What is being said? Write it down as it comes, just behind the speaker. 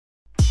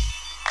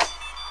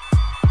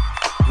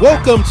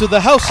Welcome to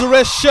the House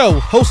Arrest Show,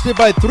 hosted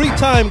by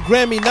 3-time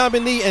Grammy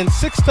nominee and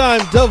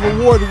 6-time Dove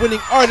Award-winning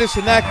artist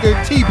and actor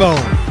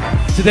T-Bone.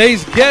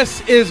 Today's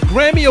guest is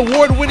Grammy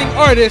Award-winning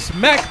artist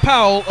Mac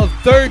Powell of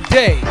Third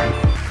Day.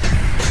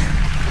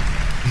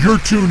 You're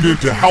tuned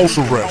into House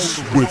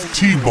Arrest with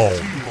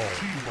T-Bone.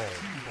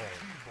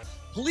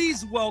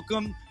 Please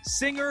welcome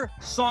singer,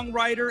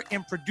 songwriter,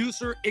 and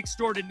producer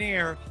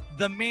extraordinaire,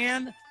 the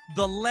man,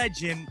 the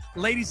legend.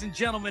 Ladies and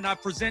gentlemen, I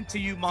present to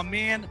you my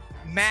man,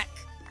 Mac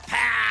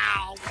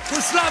Powell.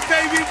 What's up,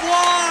 baby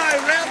boy?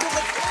 Round of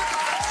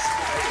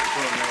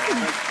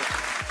applause.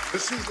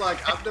 This is like,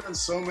 I've done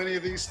so many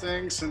of these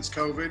things since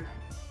COVID.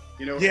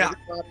 You know, yeah.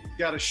 Everybody's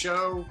got a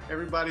show,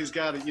 everybody's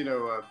got a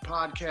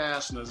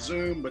podcast and a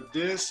Zoom, but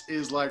this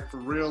is like for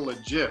real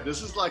legit.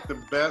 This is like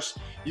the best.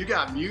 You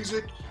got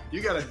music,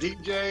 you got a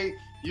DJ,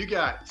 you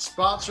got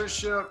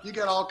sponsorship, you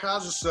got all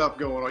kinds of stuff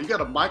going on. You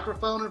got a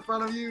microphone in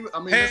front of you. I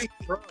mean, hey.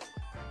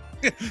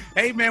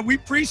 Hey, man, we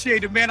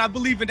appreciate it, man. I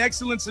believe in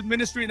excellence in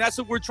ministry, and that's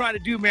what we're trying to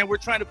do, man. We're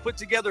trying to put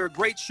together a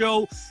great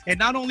show, and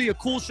not only a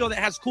cool show that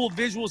has cool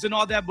visuals and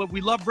all that, but we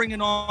love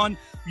bringing on,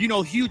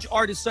 huge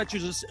artists such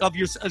as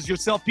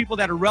yourself, people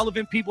that are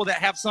relevant, people that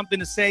have something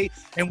to say,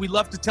 and we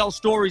love to tell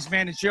stories,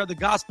 man, and share the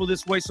gospel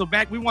this way. So,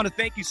 Mac, we want to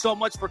thank you so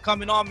much for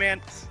coming on,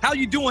 man. How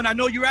you doing? I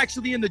know you're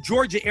actually in the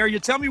Georgia area.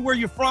 Tell me where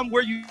you're from,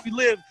 where you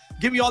live.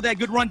 Give me all that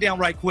good rundown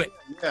right quick.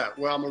 Yeah,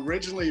 well, I'm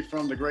originally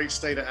from the great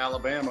state of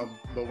Alabama,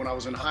 but when I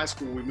was in high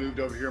school, we moved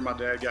over here. My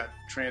dad got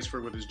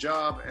transferred with his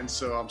job, and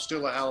so I'm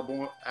still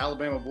an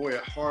Alabama boy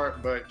at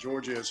heart, but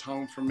Georgia is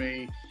home for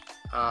me.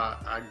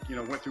 I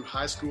went through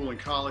high school and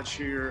college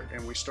here,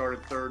 and we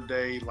started Third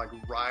Day like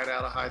right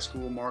out of high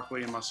school.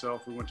 Markley and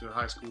myself, we went to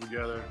high school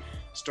together,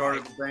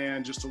 started the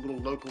band, just a little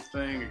local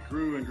thing. It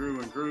grew and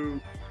grew and grew.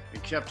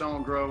 It kept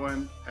on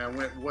growing and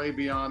went way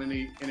beyond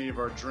any of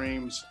our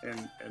dreams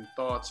and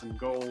thoughts and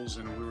goals,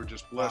 and we were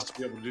just blessed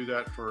to be able to do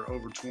that for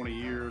over 20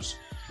 years.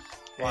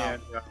 Wow.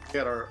 And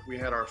we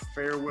had our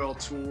farewell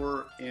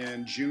tour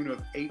in June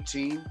of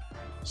 18,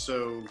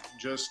 so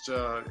just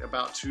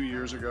about 2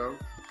 years ago.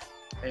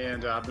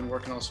 And I've been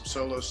working on some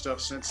solo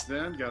stuff since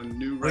then. Got a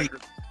new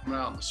record coming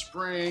out in the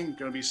spring.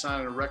 Going to be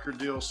signing a record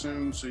deal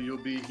soon, so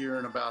you'll be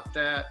hearing about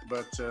that.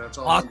 But it's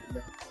all awesome.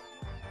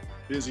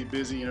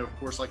 Busy. Of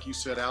course, like you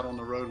said, out on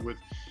the road with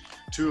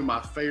two of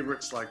my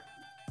favorites, like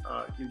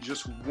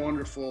just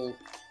wonderful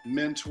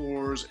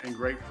mentors and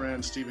great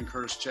friends, Steven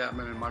Curtis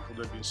Chapman and Michael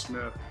W.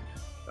 Smith.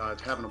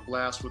 Having a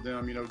blast with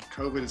them.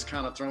 COVID has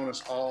kind of thrown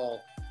us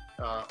all,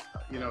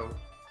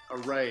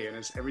 array,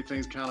 and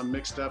everything's kind of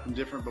mixed up and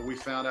different, but we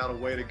found out a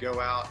way to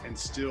go out and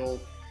still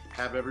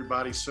have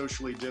everybody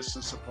socially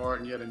distanced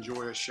apart and yet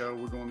enjoy a show.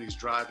 We're going to these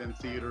drive-in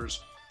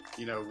theaters,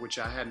 which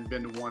I hadn't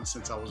been to one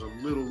since I was a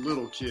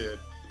little kid.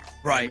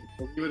 Right.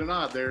 And believe it or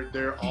not,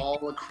 they're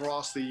all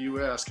across the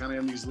U.S., kind of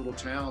in these little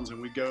towns,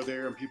 and we go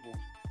there and people,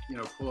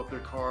 pull up their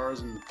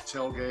cars and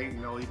tailgate,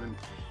 and they'll even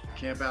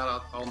camp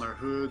out on their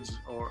hoods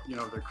or,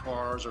 their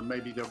cars, or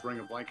maybe they'll bring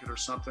a blanket or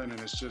something. And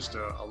it's just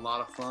a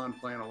lot of fun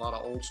playing a lot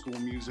of old school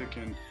music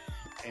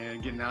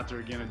and getting out there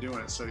again and doing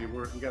it. So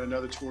we got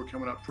another tour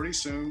coming up pretty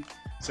soon,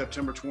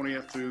 September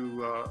 20th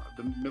through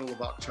the middle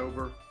of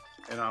October.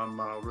 And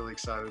I'm really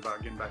excited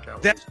about getting back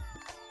out with it.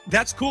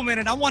 That's cool, man.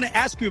 And I want to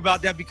ask you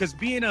about that because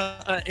being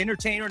an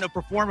entertainer and a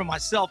performer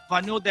myself, I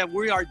know that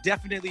we are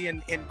definitely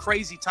in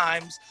crazy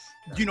times.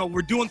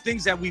 We're doing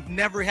things that we've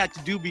never had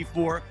to do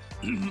before.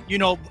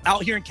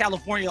 Out here in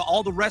California,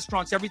 all the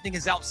restaurants, everything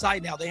is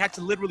outside now. They had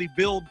to literally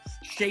build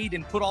shade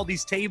and put all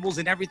these tables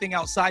and everything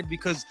outside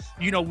because,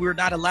 we're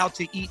not allowed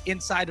to eat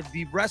inside of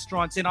the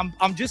restaurants. And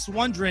I'm just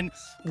wondering,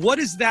 what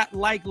is that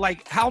like?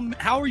 Like, how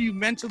are you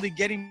mentally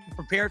getting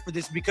prepared for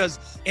this?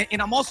 Because,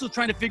 and I'm also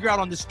trying to figure out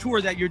on this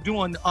tour that you're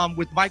doing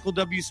with Michael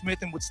W.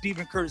 Smith and with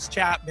Steven Curtis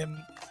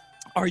Chapman,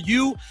 are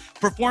you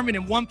performing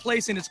in one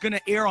place and it's going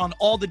to air on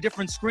all the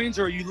different screens,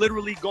 or are you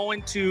literally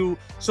going to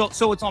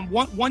so it's on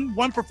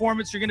one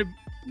performance? You're going to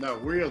No,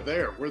 we are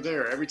there. We're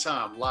there every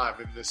time live.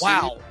 If the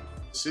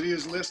city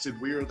is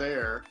listed, we are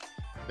there.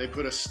 They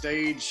put a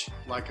stage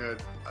like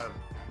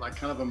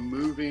kind of a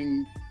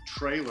moving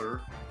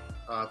trailer.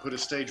 Put a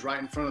stage right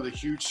in front of the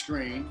huge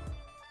screen.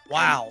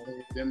 Wow.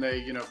 And then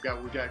they,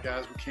 we got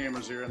guys with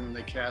cameras there, and then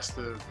they cast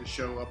the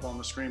show up on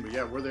the screen. But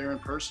yeah, we're there in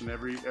person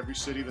every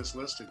city that's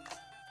listed.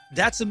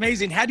 That's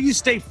amazing. How do you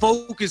stay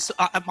focused?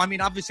 I mean,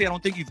 obviously, I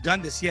don't think you've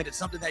done this yet. It's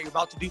something that you're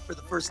about to do for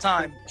the first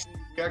time.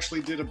 We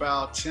actually did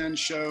about 10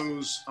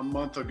 shows a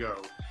month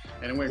ago,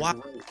 and it went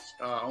great.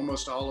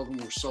 Almost all of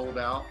them were sold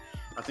out.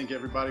 I think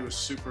everybody was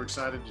super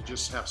excited to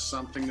just have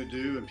something to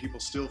do, and people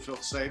still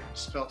felt safe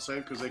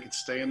because they could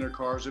stay in their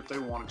cars if they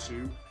wanted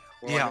to.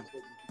 Or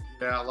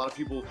a lot of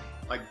people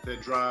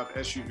that drive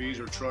SUVs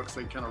or trucks,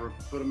 they kind of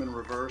put them in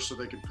reverse so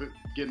they could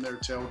get in their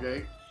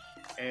tailgate.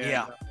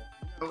 And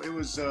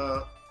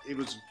it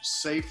was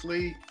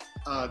safely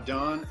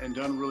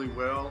done really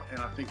well. And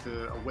I think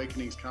the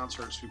Awakenings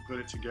concerts who put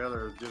it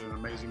together did an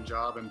amazing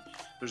job. And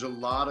there's a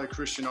lot of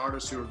Christian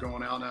artists who are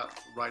going out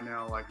right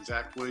now, like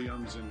Zach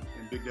Williams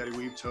and Big Daddy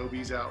Weave.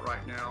 Toby's out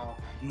right now,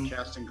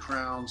 Casting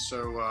Crowns.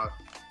 So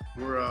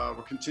we're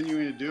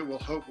continuing to do it.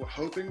 We're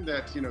hoping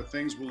that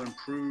things will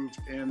improve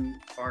in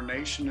our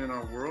nation and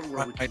our world,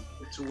 where we can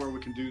get to where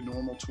we can do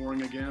normal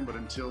touring again. But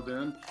until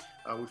then,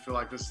 we feel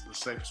like this is the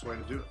safest way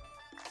to do it.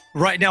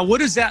 Right. Now,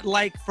 what is that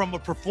like from a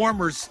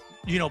performer's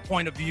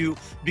point of view?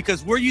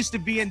 Because we're used to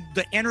being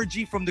the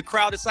energy from the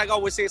crowd. It's like I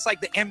always say, it's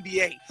like the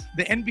NBA.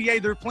 The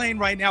NBA, they're playing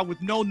right now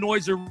with no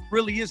noise. There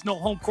really is no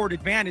home court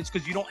advantage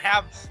because you don't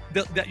have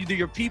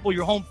your people,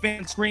 your home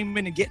fans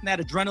screaming and getting that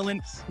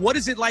adrenaline. What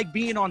is it like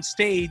being on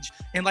stage?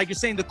 And like you're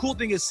saying, the cool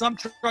thing is some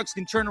trucks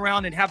can turn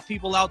around and have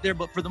people out there,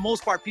 but for the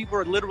most part, people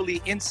are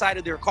literally inside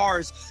of their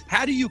cars.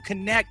 How do you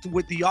connect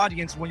with the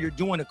audience when you're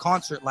doing a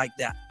concert like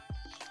that?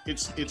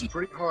 It's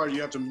pretty hard.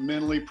 You have to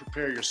mentally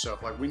prepare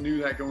yourself. Like, we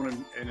knew that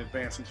going in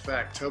advance. In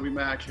fact, Toby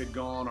Mac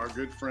our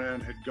good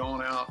friend, had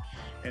gone out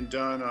and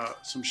done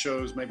some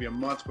shows maybe a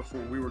month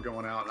before we were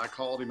going out. And I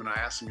called him and I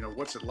asked him,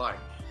 what's it like?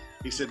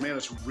 He said, man,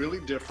 it's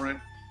really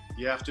different.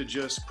 You have to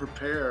just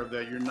prepare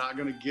that you're not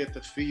going to get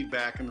the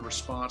feedback and the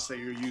response that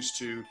you're used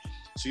to.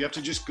 So you have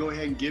to just go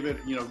ahead and give it,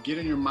 get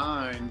in your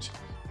mind,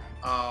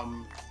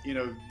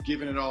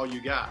 giving it all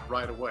you got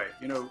right away.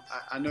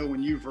 I know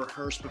when you've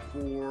rehearsed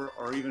before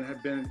or even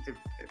have been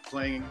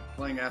playing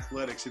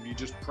athletics, if you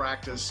just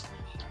practice,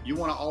 you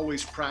want to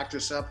always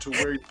practice up to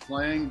where you're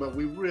playing, but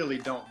we really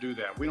don't do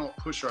that. We don't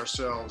push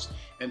ourselves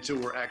until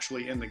we're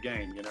actually in the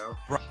game,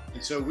 Right.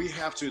 And so we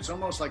have to, it's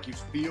almost like you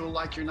feel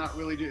like you're not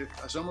really doing it.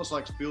 It's almost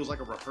like it feels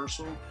like a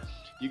rehearsal.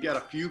 You got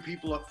a few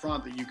people up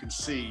front that you can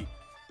see.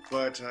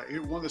 But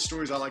one of the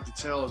stories I like to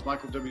tell is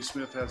Michael W.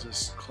 Smith has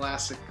this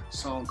classic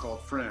song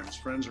called Friends.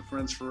 Friends are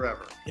friends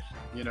forever,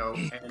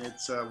 and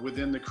it's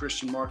within the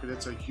Christian market.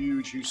 It's a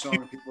huge, huge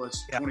song. People,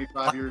 it's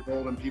 25 years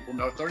old and people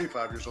know,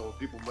 35 years old.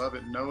 People love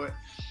it and know it.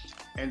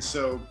 And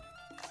so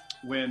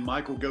when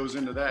Michael goes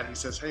into that, he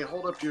says, hey,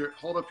 hold up your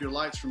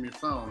lights from your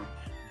phone.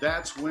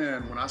 That's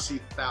when I see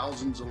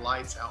thousands of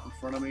lights out in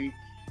front of me,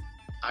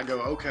 I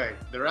go, okay,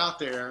 they're out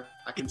there.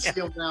 I can see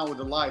them now with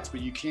the lights, but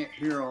you can't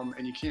hear them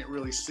and you can't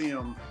really see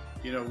them,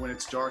 when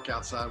it's dark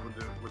outside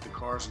with the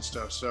cars and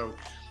stuff. So,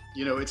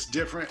 it's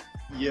different,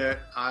 yet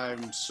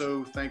I'm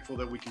so thankful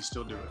that we can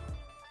still do it.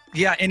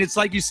 Yeah, and it's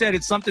like you said,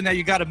 it's something that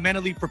you got to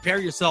mentally prepare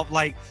yourself.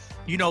 Like,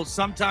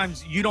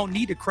 sometimes you don't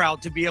need a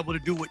crowd to be able to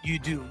do what you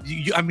do.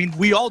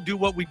 We all do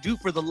what we do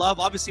for the love.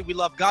 Obviously, we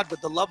love God,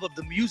 but the love of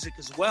the music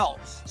as well.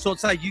 So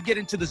it's like you get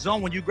into the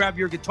zone when you grab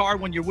your guitar,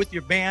 when you're with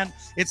your band.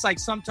 It's like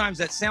sometimes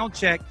at sound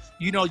check,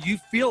 you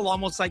feel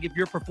almost like if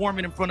you're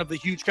performing in front of a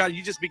huge crowd,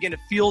 you just begin to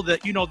feel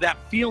that, that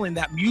feeling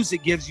that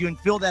music gives you and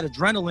feel that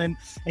adrenaline.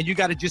 And you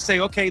got to just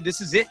say, okay,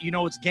 this is it.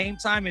 It's game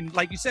time. And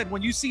like you said,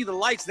 when you see the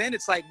lights, then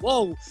it's like,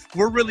 whoa,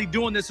 we're really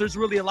doing this. There's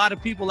really a lot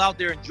of people out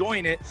there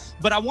enjoying it.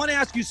 But I want to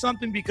ask you something,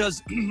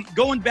 because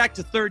going back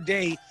to Third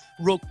Day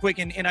real quick,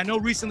 and I know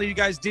recently you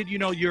guys did,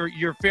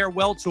 your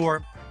farewell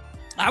tour.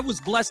 I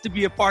was blessed to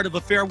be a part of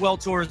a farewell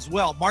tour as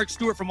well. Mark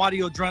Stewart from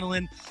Audio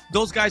Adrenaline,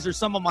 those guys are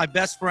some of my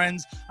best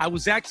friends. I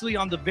was actually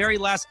on the very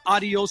last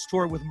Adios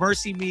tour with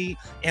Mercy Me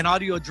and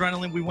Audio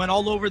Adrenaline. We went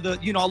all over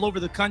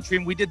the country,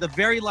 and we did the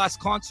very last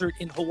concert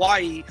in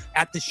Hawaii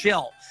at the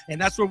Shell. And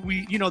that's where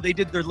they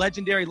did their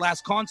legendary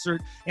last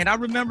concert. And I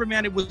remember,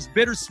 man, it was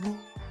bittersweet.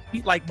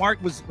 Like, Mark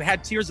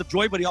had tears of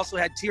joy, but he also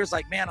had tears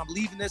like, man, I'm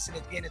leaving this,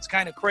 and it's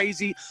kind of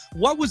crazy.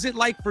 What was it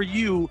like for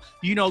you,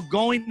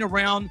 going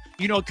around,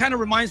 it kind of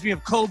reminds me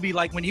of Kobe,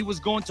 like when he was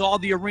going to all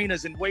the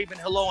arenas and waving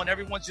hello, and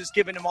everyone's just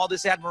giving him all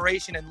this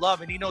admiration and love,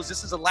 and he knows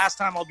this is the last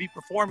time I'll be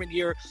performing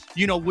here,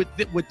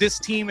 with this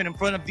team and in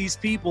front of these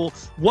people.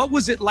 What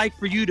was it like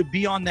for you to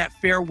be on that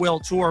farewell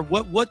tour?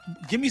 What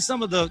give me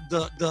some of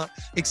the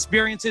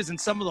experiences and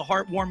some of the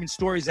heartwarming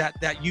stories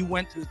that you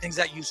went through, things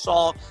that you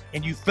saw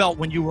and you felt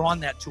when you were on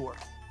that tour.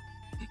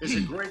 It's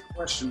a great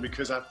question,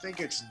 because I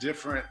think it's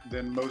different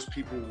than most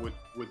people would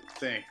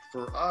think.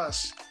 For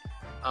us,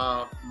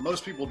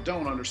 most people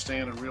don't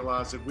understand and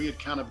realize that we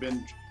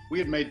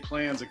had made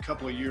plans a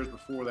couple of years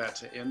before that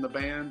to end the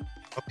band.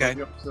 Okay.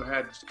 We also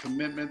had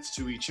commitments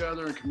to each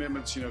other and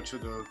commitments, to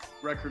the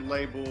record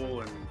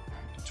label and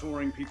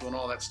touring people and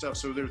all that stuff.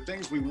 So there are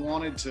things we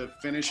wanted to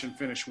finish and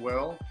finish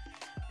well.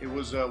 It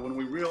was when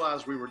we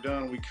realized we were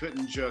done, we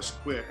couldn't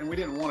just quit, and we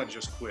didn't want to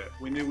just quit.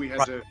 We knew we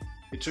had to.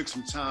 It took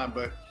some time,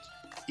 but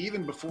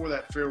even before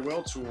that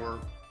farewell tour,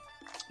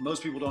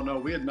 most people don't know,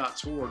 we had not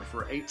toured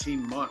for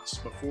 18 months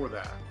before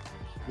that.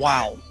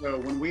 Wow. So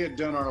when we had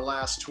done our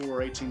last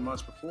tour 18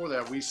 months before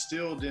that, we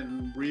still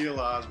didn't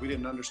realize, we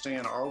didn't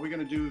understand, are we going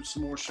to do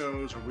some more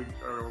shows, or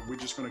are we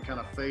just going to kind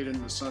of fade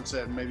into the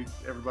sunset and maybe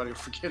everybody will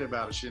forget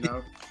about us,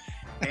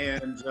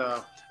 And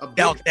a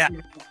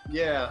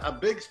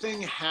big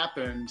thing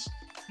happened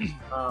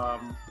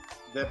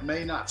that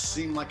may not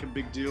seem like a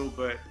big deal,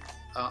 but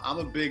I'm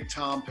a big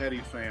Tom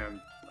Petty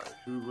fan.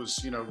 who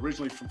was,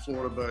 originally from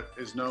Florida, but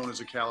is known as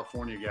a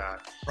California guy.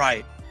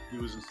 Right. He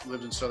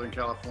lived in Southern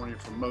California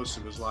for most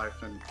of his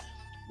life. And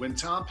when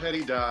Tom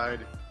Petty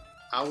died,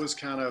 I was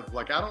kind of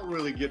like, I don't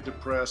really get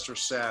depressed or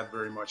sad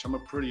very much. I'm a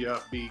pretty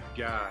upbeat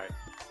guy.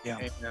 Yeah.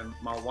 And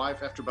my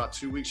wife, after about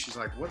 2 weeks, she's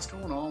like, "What's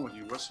going on with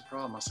you? What's the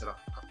problem?" I said,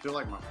 I feel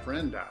like my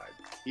friend died.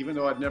 Even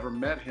though I'd never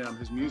met him,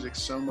 his music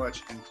so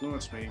much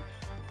influenced me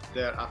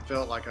that I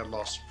felt like I'd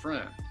lost a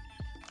friend.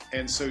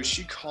 And so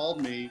she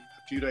called me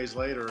a few days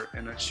later,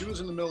 and she was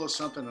in the middle of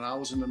something and I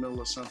was in the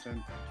middle of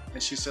something.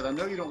 And she said, "I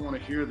know you don't want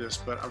to hear this,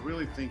 but I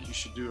really think you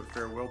should do a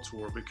farewell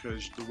tour,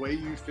 because the way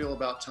you feel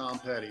about Tom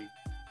Petty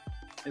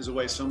is the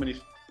way so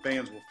many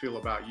fans will feel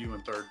about you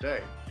in Third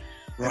Day."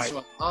 Right. And so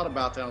I thought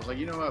about that. I was like,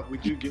 you know what? We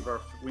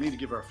need to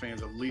give our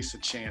fans at least a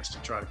chance to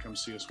try to come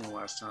see us one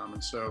last time.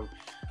 And so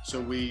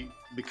we,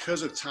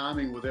 because of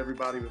timing with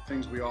everybody, with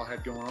things we all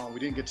had going on, we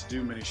didn't get to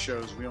do many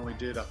shows. We only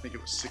did, I think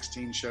it was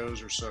 16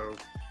 shows or so,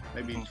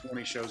 maybe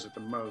 20 shows at the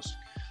most.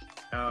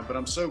 But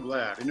I'm so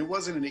glad. And it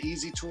wasn't an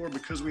easy tour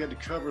because we had to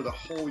cover the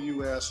whole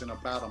U.S. in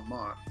about a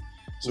month.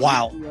 So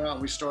wow. We flew out,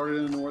 we started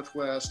in the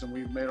Northwest, and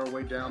we made our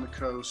way down the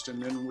coast,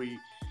 and then we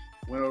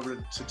went over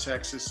to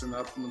Texas and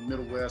up in the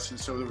Middle West. And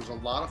so there was a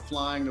lot of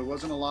flying. There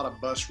wasn't a lot of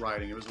bus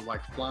riding. It was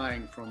like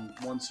flying from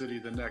one city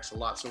to the next a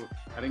lot. So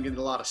I didn't get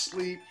a lot of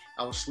sleep.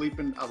 I was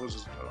sleeping. I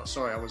was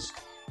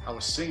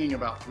singing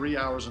about 3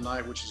 hours a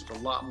night, which is a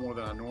lot more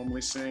than I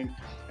normally sing.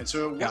 And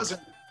so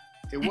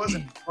it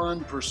wasn't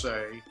fun per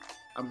se.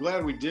 I'm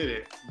glad we did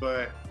it,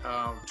 but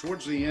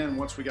towards the end,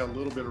 once we got a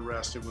little bit of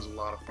rest, it was a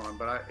lot of fun.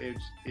 But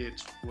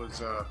it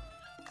was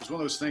one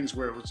of those things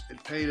where it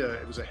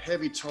was a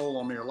heavy toll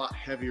on me, a lot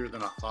heavier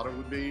than I thought it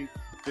would be,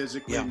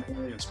 physically,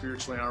 mentally, and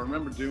spiritually. And I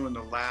remember doing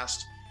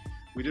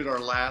we did our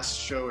last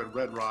show at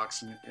Red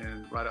Rocks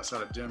and right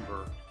outside of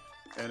Denver,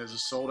 and it's a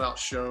sold out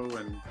show,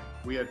 and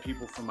we had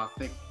people from, I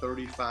think,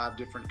 35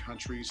 different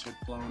countries had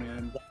flown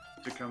in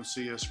to come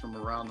see us from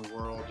around the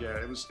world. Yeah,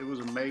 it was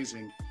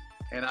amazing.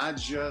 And I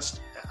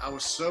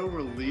was so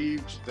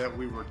relieved that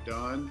we were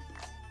done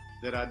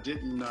that I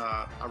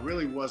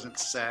really wasn't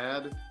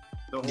sad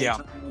the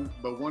whole time.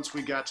 But once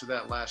we got to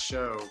that last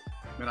show,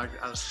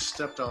 I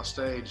stepped off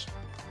stage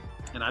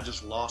and I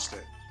just lost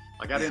it.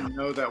 Like, I didn't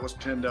know that was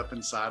pinned up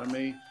inside of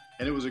me.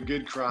 And it was a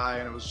good cry.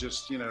 And it was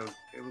just,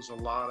 it was a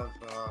lot of,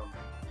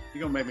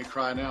 you're going to make me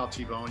cry now,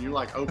 T-Bone. You're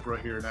like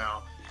Oprah here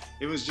now.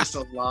 It was just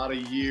a lot of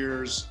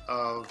years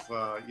of,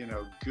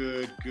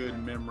 good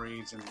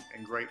memories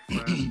and great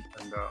friends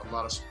and a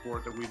lot of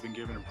support that we've been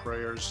given and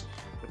prayers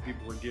that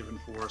people have given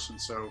for us.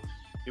 And so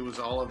it was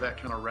all of that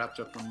kind of wrapped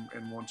up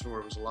in one tour.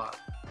 It was a lot.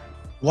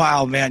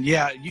 Wow, man.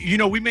 Yeah.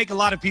 We make a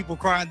lot of people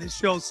cry on this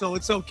show, so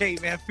it's okay,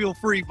 man. Feel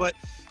free. But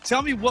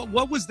tell me,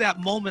 what was that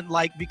moment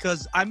like?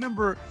 Because I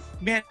remember,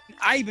 man,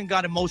 I even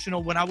got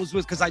emotional when I was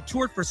because I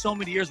toured for so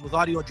many years with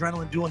Audio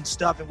Adrenaline doing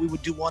stuff, and we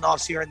would do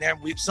one-offs here and there.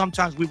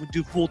 Sometimes we would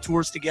do full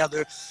tours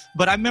together.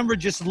 But I remember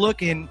just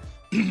looking,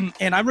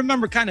 and I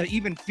remember kind of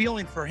even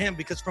feeling for him,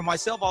 because for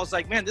myself, I was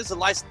like, man, this is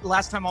the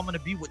last time I'm going to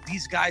be with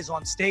these guys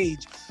on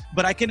stage.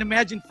 But I can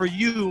imagine for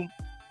you,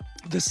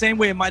 the same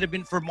way it might have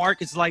been for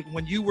Mark, it's like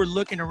when you were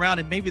looking around,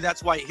 and maybe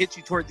that's why it hit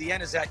you toward the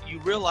end, is that you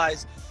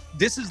realize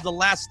this is the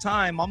last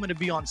time I'm going to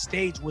be on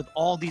stage with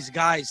all these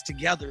guys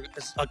together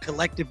as a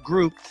collective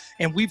group.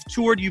 And we've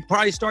toured. You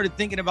probably started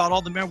thinking about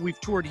all the members. We've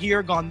toured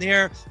here, gone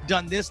there,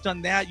 done this,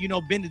 done that,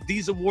 been to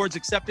these awards,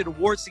 accepted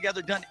awards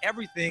together, done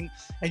everything.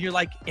 And you're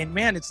like, and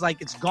man, it's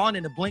like it's gone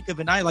in a blink of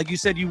an eye. Like you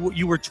said,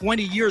 you were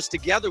 20 years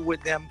together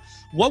with them.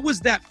 What was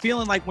that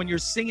feeling like when you're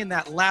singing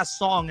that last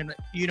song and,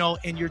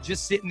 and you're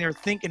just sitting there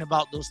thinking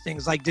about those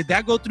things? Like, did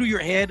that go through your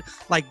head?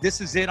 Like, this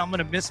is it. I'm going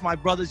to miss my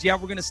brothers. Yeah,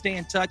 we're going to stay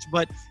in touch,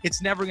 but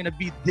it's never going to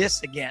be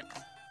this again.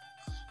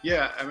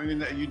 Yeah,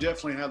 you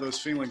definitely have those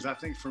feelings. I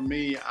think for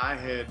me, I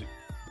had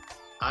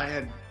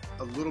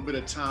a little bit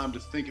of time to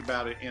think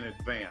about it in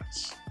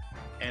advance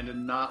and to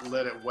not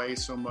let it weigh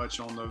so much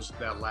on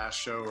that last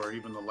show or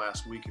even the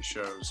last week of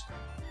shows.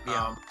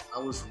 Yeah. I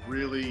was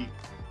really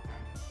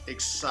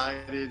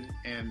excited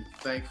and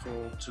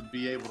thankful to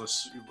be able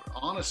to,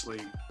 honestly,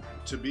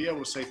 to be able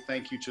to say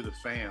thank you to the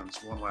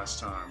fans one last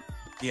time.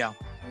 Yeah.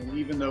 And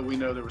even though we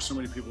know there were so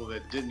many people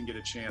that didn't get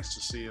a chance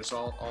to see us,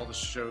 all the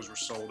shows were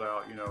sold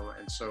out,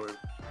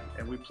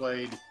 and we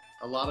played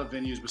a lot of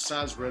venues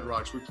besides Red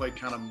Rocks. We played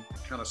kind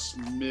of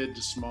mid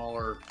to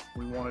smaller.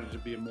 We wanted it to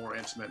be a more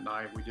intimate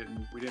night. We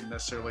didn't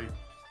necessarily.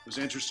 It was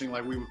interesting.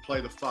 Like, we would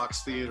play the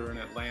Fox Theater in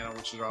Atlanta,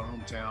 which is our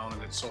hometown,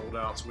 and it sold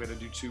out. So we had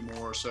to do 2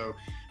 more. So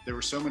there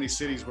were so many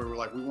cities where we're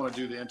like, we want to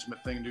do the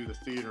intimate thing, do the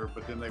theater,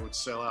 but then they would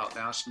sell out.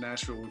 Now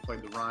Nashville, we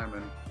played the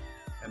Ryman.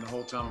 And the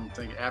whole time I'm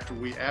thinking,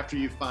 after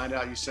you find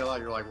out you sell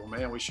out, you're like, well,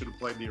 man, we should have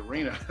played the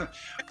arena.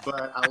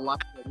 But I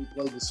like that we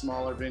played the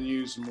smaller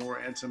venues, more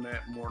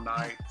intimate, more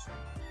nights.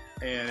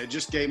 And it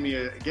just gave me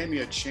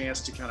a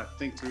chance to kind of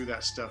think through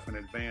that stuff in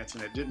advance.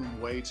 And it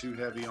didn't weigh too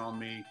heavy on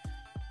me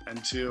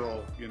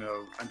until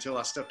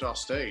I stepped off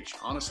stage.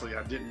 Honestly,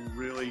 I didn't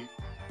really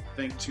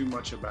think too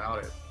much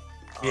about it.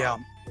 Yeah.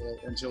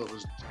 Until it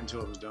was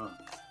done.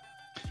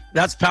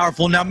 That's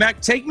powerful. Now,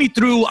 Mac, take me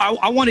through.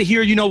 I want to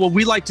hear, what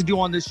we like to do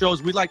on this show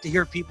is we like to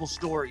hear people's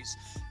stories.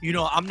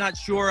 I'm not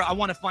sure. I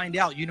want to find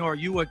out, are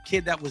you a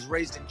kid that was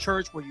raised in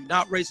church? Were you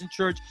not raised in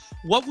church?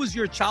 What was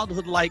your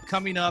childhood like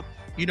coming up,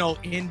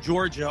 in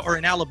Georgia or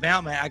in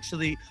Alabama,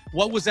 actually?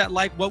 What was that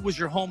like? What was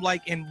your home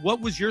like? And what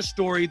was your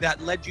story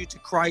that led you to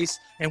Christ?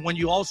 And when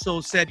you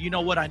also said,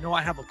 I know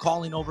I have a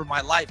calling over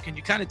my life. Can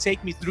you kind of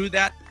take me through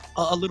that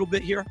a little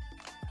bit here?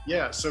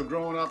 Yeah. So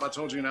growing up, I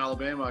told you in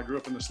Alabama, I grew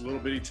up in this little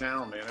bitty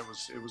town, man.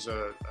 It was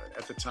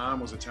at the time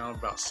was a town of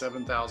about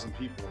 7,000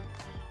 people.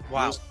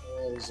 Wow.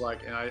 It was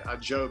like, and I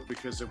joke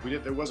because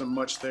there wasn't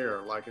much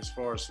there, like as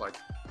far as like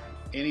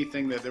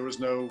anything there was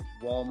no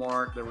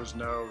Walmart, there was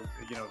no,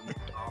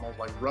 McDonald's.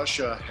 Like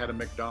Russia had a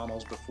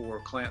McDonald's before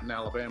Clanton,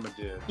 Alabama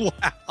did.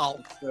 Wow.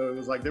 So it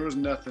was like there was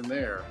nothing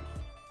there.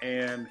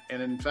 And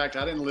in fact,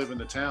 I didn't live in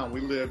the town.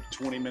 We lived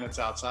 20 minutes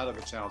outside of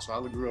the town. So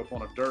I grew up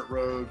on a dirt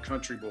road,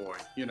 country boy,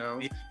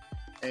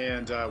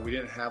 and we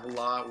didn't have a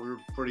lot. We were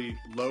pretty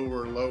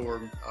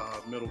lower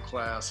middle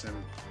class. And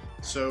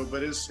so,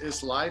 but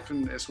it's life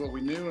and it's what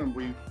we knew. And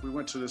we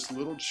went to this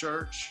little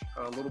church,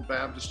 a little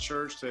Baptist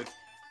church that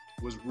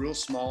was real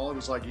small. It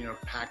was like,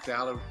 packed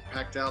out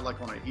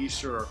like on an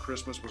Easter or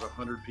Christmas was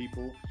 100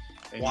 people.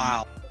 And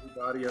wow.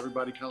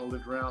 Everybody kind of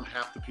lived around.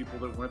 Half the people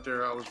that went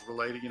there, I was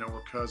related,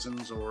 were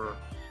cousins or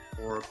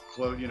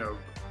close,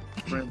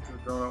 friends that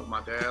were growing up with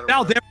my dad.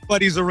 Now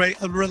everybody's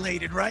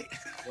related, right?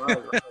 Right.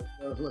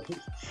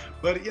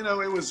 But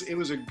it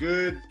was a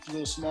good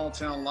little small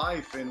town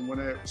life. And when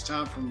it was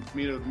time for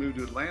me to move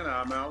to Atlanta,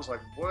 I was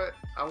like, what?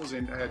 I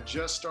had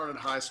just started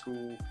high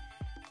school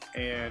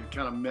and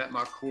kind of met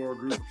my core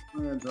group of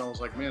friends. And I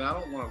was like, man, I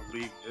don't want to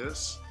leave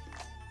this.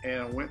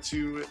 And I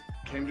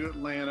came to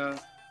Atlanta.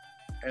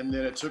 And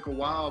then it took a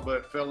while,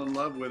 but fell in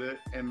love with it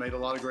and made a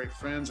lot of great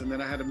friends. And then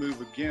I had to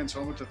move again.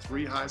 So I went to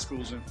 3 high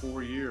schools in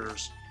 4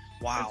 years.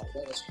 Wow.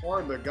 That was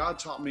hard, but God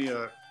taught me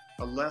a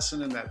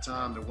lesson in that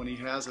time that when he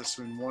has us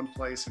in one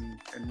place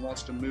and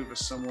wants to move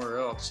us somewhere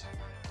else,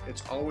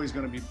 it's always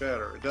going to be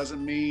better. It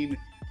doesn't mean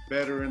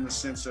better in the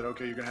sense that,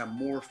 okay, you're going to have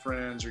more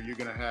friends or you're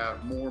going to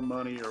have more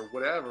money or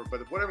whatever.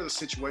 But whatever the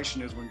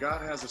situation is, when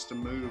God has us to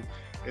move,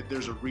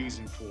 there's a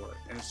reason for it.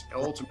 And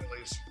ultimately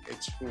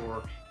it's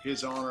for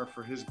his honor,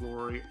 for his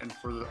glory, and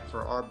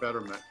for our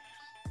betterment.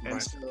 And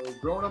right. So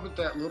growing up at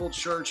that little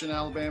church in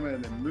Alabama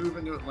and then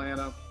moving to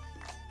Atlanta,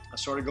 I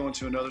started going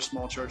to another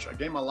small church. I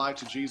gave my life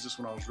to Jesus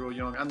when I was real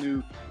young. I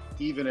knew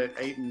even at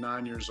 8 and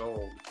 9 years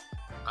old,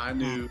 I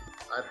knew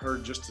I'd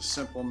heard just a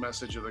simple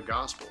message of the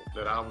gospel,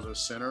 that I was a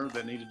sinner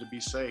that needed to be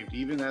saved.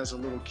 Even as a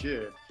little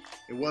kid,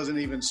 it wasn't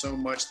even so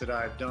much that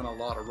I had done a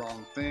lot of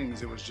wrong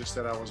things. It was just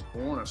that I was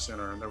born a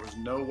sinner and there was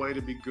no way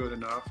to be good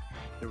enough.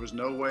 There was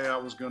no way I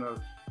was going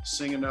to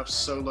sing enough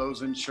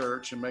solos in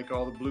church and make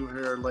all the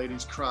blue-haired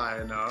ladies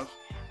cry enough.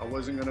 I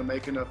wasn't going to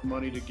make enough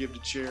money to give to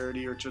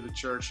charity or to the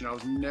church, and I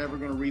was never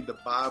going to read the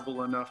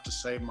Bible enough to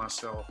save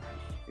myself.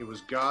 It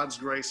was God's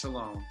grace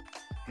alone,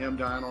 him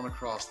dying on the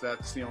cross.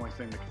 That's the only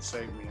thing that could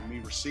save me, and me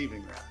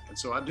receiving that. And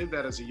so I did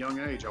that as a young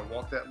age. I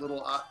walked that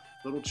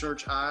little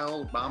church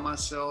aisle by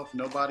myself.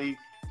 Nobody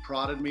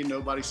prodded me.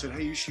 Nobody said,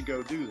 hey, you should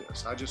go do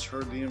this. I just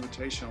heard the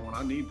invitation when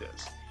I need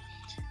this.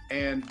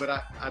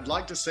 But I'd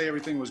like to say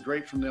everything was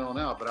great from then on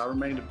out, but I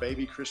remained a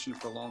baby Christian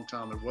for a long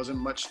time. There wasn't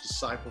much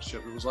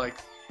discipleship. It was like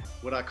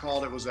what I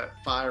called it was that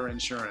fire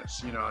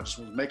insurance. I just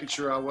was making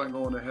sure I wasn't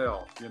going to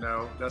hell.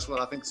 That's what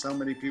I think so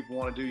many people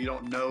want to do. You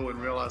don't know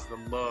and realize the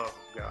love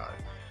of God.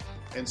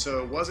 And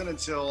so it wasn't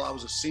until I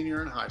was a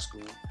senior in high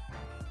school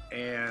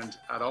and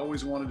I'd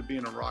always wanted to be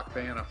in a rock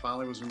band. I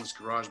finally was in this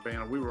garage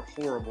band. We were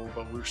horrible,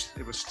 but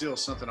it was still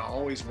something I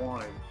always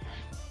wanted.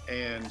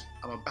 And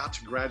I'm about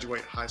to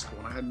graduate high school,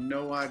 and I had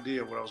no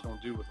idea what I was going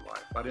to do with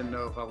life. I didn't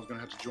know if I was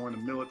going to have to join the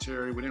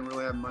military. We didn't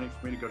really have money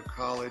for me to go to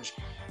college.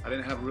 I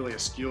didn't have really a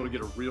skill to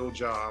get a real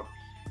job.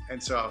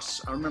 And so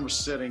I remember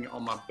sitting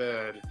on my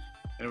bed,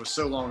 and it was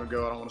so long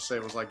ago, I don't want to say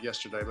it was like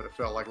yesterday, but it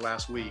felt like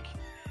last week.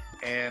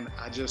 And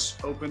I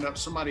just opened up,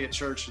 somebody at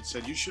church had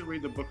said, you should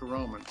read the book of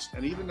Romans.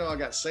 And even though I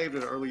got saved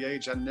at an early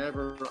age, I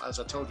never, as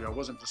I told you, I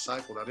wasn't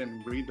discipled. I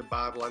didn't read the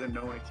Bible. I didn't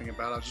know anything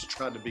about it. I just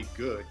tried to be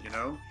good,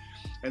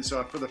 And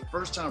so for the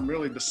first time,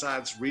 really,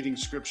 besides reading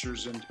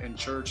scriptures in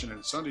church and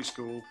in Sunday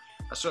school,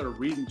 I started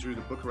reading through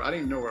the book of Romans. I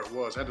didn't even know where it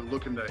was. I had to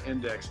look in the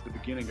index at the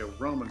beginning of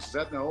Romans. Is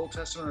that in the Old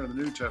Testament or the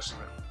New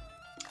Testament?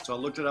 So I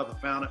looked it up and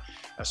found it.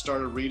 I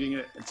started reading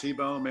it. And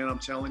T-Bone, man, I'm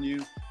telling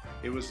you,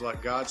 it was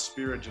like God's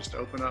Spirit just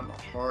opened up my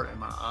heart and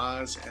my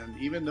eyes. And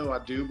even though I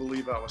do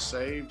believe I was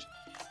saved,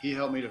 he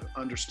helped me to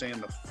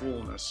understand the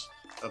fullness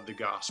of the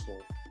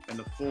gospel and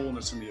the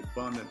fullness and the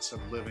abundance of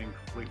living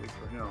completely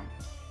for him.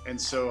 And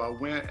so I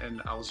went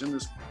and I was in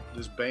this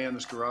band,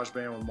 this garage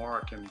band with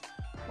Mark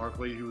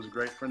Lee, who was a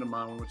great friend of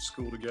mine. We went to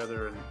school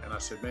together, and I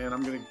said, man,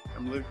 I'm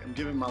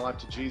giving my life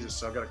to Jesus,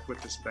 so I've got to quit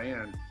this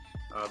band.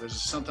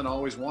 There's something I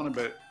always wanted,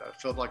 but I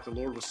felt like the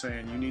Lord was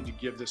saying, you need to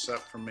give this up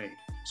for me.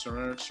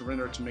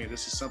 Surrender it to me.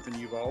 This is something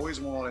you've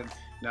always wanted.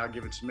 Now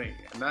give it to me.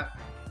 And that,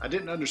 I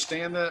didn't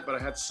understand that, but I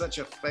had such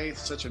a faith,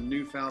 such a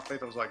newfound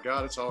faith. I was like,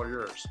 God, it's all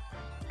yours.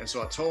 And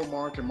so I told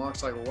Mark, and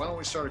Mark's like, well, why don't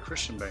we start a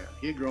Christian band?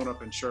 He had grown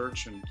up in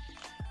church and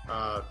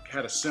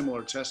had a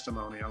similar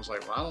testimony. I was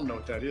like, well, I don't know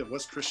what that is.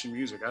 What's Christian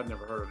music? I'd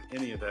never heard of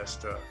any of that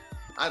stuff.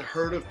 I'd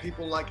heard of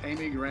people like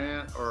Amy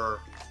Grant or,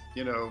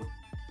 you know,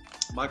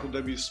 Michael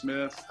W.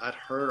 Smith. I'd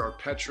heard, or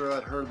Petra.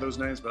 I'd heard those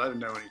names, but I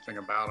didn't know anything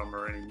about them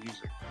or any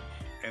music.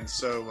 And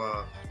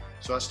so,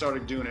 so I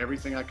started doing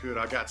everything I could.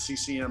 I got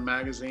CCM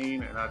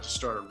magazine, and I just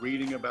started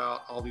reading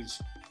about all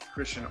these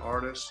Christian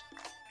artists,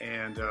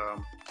 and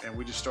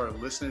we just started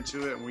listening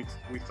to it, and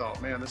we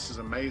thought, man, this is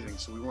amazing.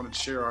 So we wanted to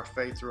share our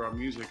faith through our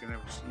music, and it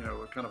was, you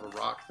know, kind of a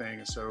rock thing.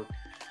 And so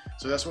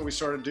that's what we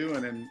started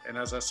doing. And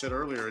as I said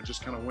earlier, it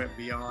just kind of went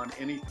beyond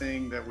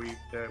anything that we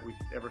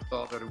ever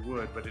thought that it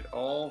would. But it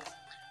all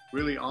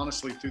really,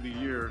 honestly, through the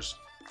years,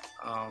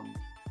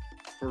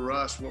 for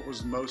us, what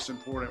was most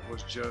important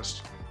was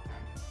just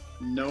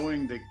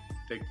knowing that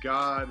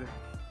God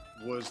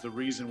was the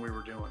reason we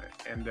were doing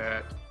it, and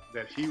that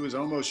he was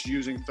almost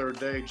using Third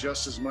Day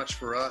just as much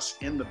for us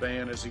in the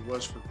band as he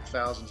was for the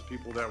thousands of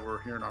people that were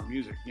hearing our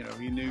music. You know,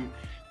 he knew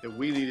that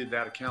we needed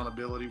that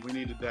accountability. We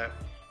needed that,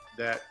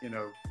 you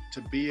know,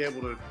 to be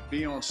able to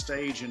be on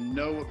stage and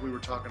know what we were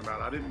talking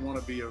about. I didn't want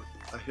to be a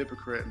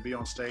hypocrite and be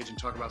on stage and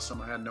talk about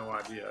something I had no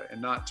idea,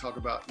 and not talk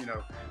about, you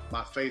know,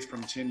 my faith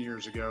from 10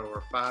 years ago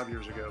or 5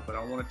 years ago, but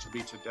I want it to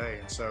be today.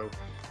 And so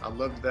I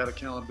loved that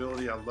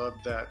accountability. I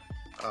loved that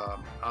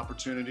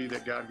opportunity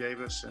that God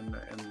gave us, and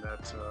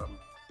that,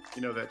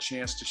 you know, that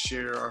chance to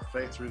share our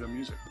faith through the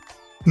music.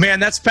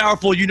 Man, that's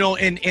powerful, you know,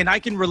 and I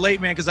can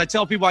relate, man, because I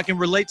tell people I can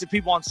relate to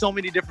people on so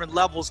many different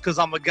levels, because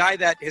I'm a guy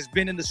that has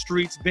been in the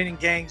streets, been in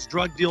gangs,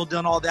 drug deal,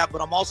 done all that,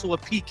 but I'm also a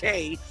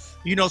PK,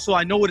 you know, so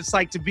I know what it's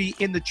like to be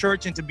in the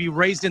church and to be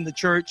raised in the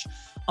church.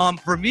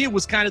 For me, it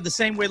was kind of the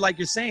same way, like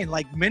you're saying,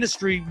 like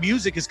ministry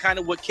music is kind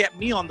of what kept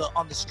me on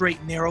the straight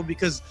and narrow,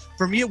 because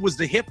for me, it was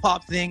the hip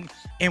hop thing.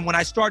 And when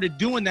I started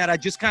doing that, I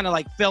just kind of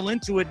like fell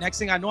into it. Next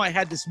thing I know, I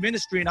had this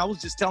ministry, and I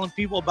was just telling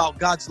people about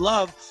God's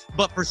love.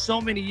 But for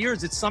so many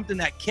years, it's something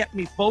that kept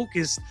me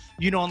focused,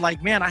 you know, and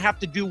like, man, I have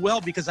to do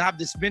well because I have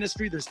this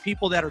ministry. There's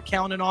people that are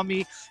counting on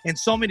me, and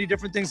so many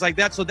different things like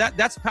that. So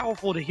that's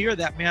powerful to hear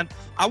that, man.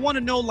 I want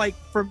to know,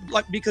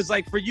 because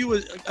for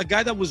you, a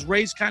guy that was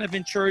raised kind of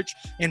in church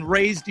and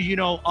raised, you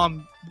know,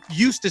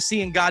 used to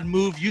seeing God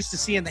move, used to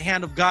seeing the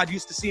hand of God,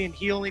 used to seeing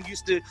healing,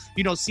 used to,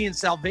 you know, seeing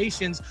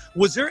salvations.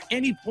 Was there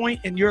any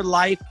point in your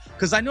life,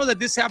 because I know that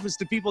this happens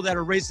to people that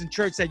are raised in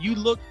church, that you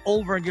look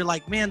over and you're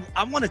like, man,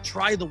 I want to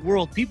try the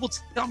world. People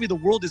tell me the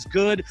world is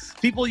good.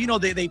 People, you know,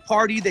 they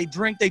party, they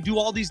drink, they do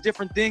all these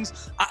different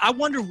things. I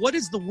wonder, what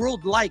is the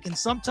world like? And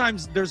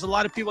sometimes there's a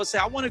lot of people that say,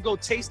 I want to go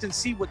taste and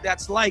see what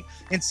that's like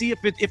and see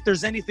if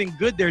there's anything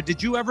good there.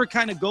 Did you ever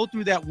kind of go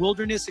through that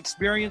wilderness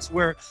experience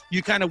where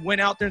you kind of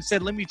went out there and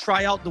said, let me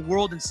try out the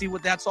world and see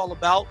what that's all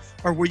about?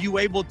 Or were you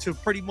able to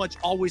pretty much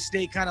always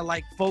stay kind of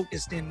like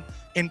focused and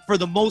for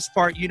the most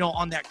part, you know,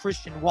 on that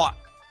Christian walk?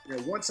 Yeah,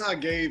 once I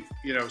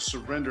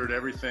surrendered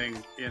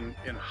everything in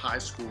high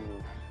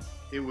school,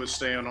 it was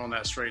staying on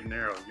that straight and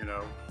narrow, you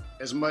know,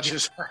 as much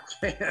as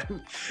I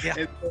can.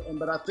 Yeah.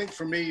 But I think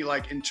for me,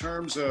 like in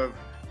terms of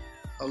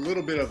a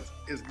little bit of,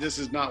 this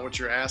is not what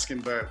you're asking,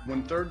 but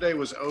when Third Day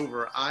was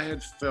over, I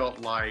had felt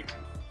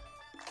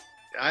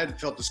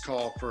this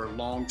call for a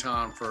long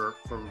time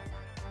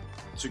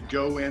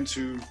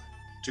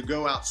to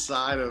go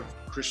outside of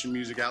Christian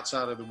music,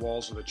 outside of the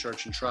walls of the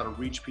church, and try to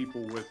reach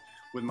people with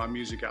my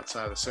music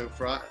outside of it. So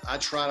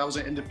I was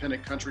an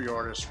independent country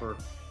artist for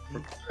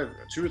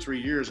 2 or 3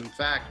 years. In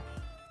fact,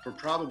 for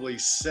probably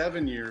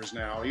 7 years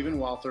now, even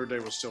while Third Day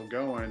was still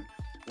going,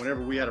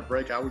 whenever we had a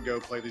break, I would go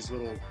play these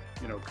little,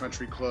 you know,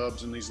 country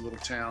clubs in these little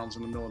towns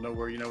in the middle of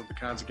nowhere, you know, the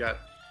kinds that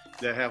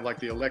have like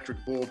the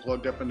electric bull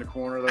plugged up in the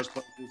corner of those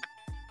places.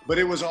 But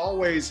it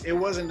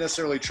wasn't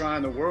necessarily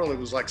trying the world. It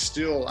was like,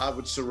 still, I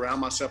would surround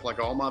myself, like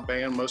all my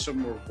band, most of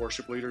them were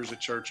worship leaders at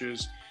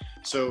churches.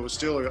 So it was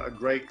still a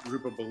great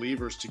group of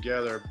believers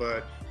together,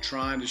 but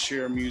trying to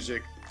share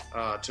music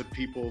to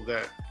people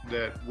that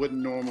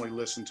wouldn't normally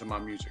listen to my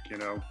music, you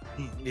know?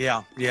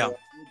 Yeah. So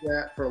I did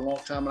that for a long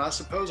time. And I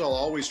suppose I'll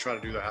always try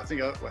to do that. I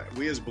think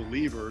we as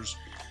believers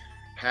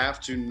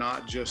have to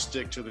not just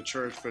stick to the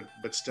church,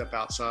 but step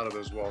outside of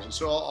those walls. And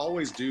so I'll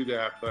always do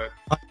that, but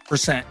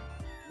 100%.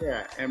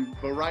 Yeah,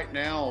 but right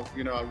now,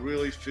 you know, I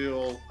really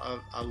feel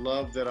I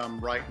love that I'm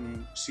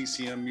writing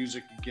CCM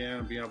music again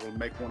and being able to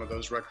make one of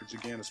those records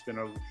again.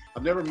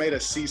 I've never made a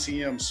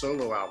CCM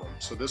solo album,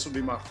 so this will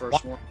be my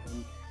first one.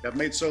 And I've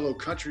made solo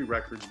country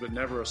records, but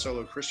never a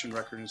solo Christian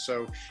record, and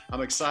so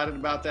I'm excited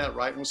about that.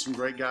 Writing with some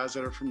great guys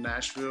that are from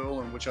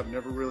Nashville, and which I've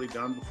never really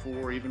done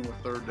before, even with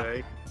Third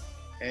Day.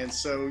 And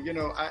so, you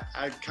know,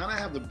 I kind of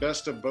have the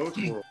best of both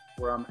worlds,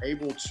 where I'm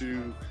able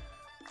to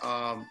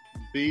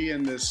be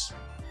in this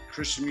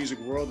Christian music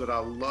world that I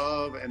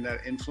love and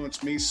that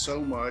influenced me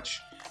so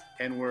much,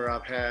 and where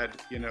I've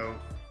had, you know,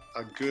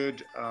 a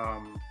good, a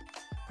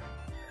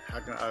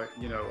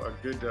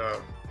good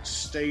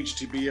stage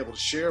to be able to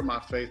share my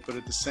faith, but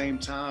at the same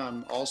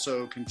time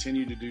also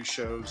continue to do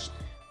shows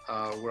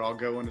where I'll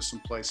go into some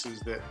places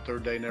that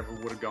Third Day never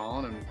would have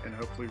gone, and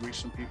hopefully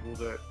reach some people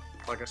that,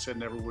 like I said,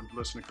 never would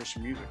listen to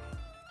Christian music.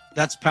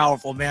 That's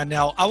powerful, man.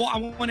 Now, I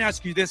want to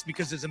ask you this,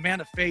 because as a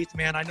man of faith,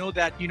 man, I know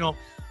that,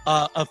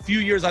 a few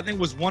years, I think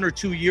it was 1 or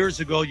 2 years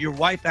ago, your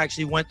wife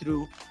actually went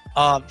through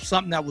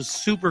something that was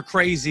super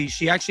crazy.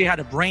 She actually had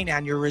a brain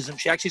aneurysm.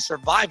 She actually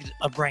survived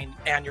a brain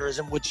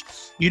aneurysm, which,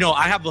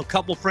 I have a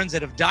couple friends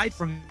that have died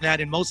from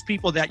that. And most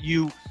people that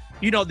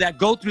that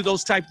go through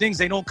those type things,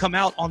 they don't come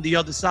out on the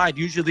other side.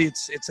 Usually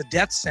it's a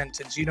death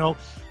sentence,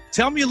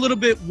 Tell me a little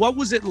bit, what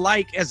was it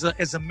like as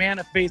a man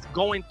of faith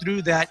going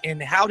through that,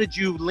 and how did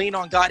you lean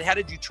on God? How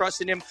did you trust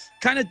in him?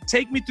 Kind of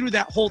take me through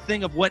that whole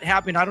thing of what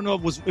happened. I don't know,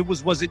 was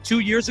it 2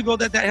 years ago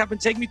that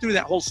happened? Take me through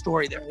that whole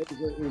story there.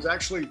 It was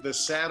actually the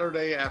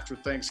Saturday after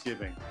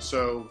Thanksgiving.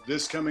 So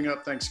this coming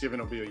up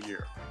Thanksgiving will be a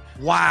year.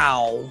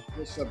 Wow.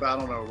 Just about,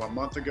 I don't know, a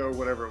month ago,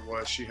 whatever it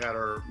was,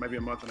 maybe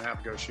a month and a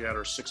half ago, she had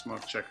her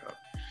 6-month checkup.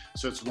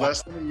 So it's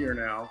less than a year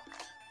now.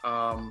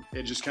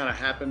 It just kind of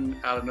happened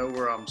out of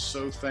nowhere. I'm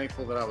so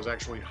thankful that I was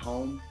actually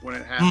home when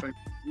it happened.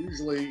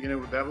 Usually,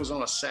 that was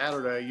on a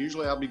Saturday.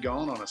 Usually I'll be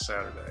gone on a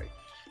Saturday.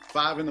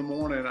 5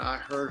 a.m, I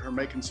heard her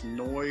making some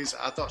noise.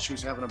 I thought she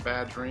was having a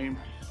bad dream.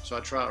 So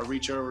I tried to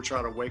reach over,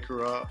 try to wake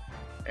her up,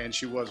 and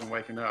she wasn't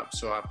waking up.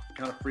 So I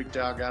kind of freaked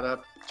out, got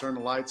up, turned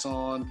the lights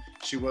on.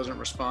 She wasn't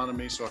responding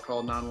to me, so I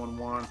called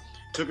 911.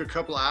 Took a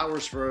couple of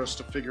hours for us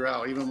to figure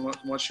out, even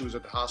once she was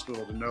at the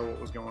hospital, to know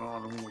what was going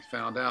on. And when we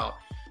found out,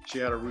 she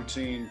had a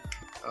routine,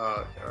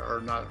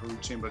 or not her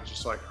routine, but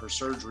just like her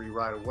surgery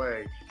right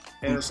away.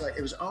 And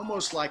it was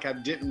almost like I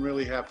didn't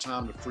really have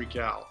time to freak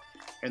out.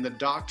 And the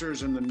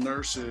doctors and the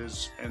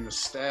nurses and the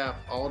staff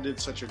all did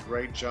such a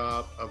great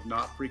job of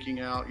not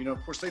freaking out.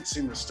 Of course, they'd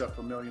seen this stuff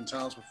a million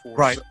times before.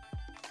 Right. So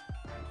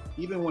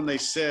even when they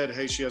said,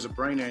 hey, she has a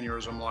brain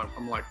aneurysm,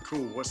 I'm like,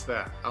 cool, what's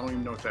that? I don't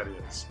even know what that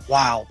is.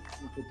 Wow.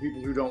 For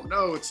people who don't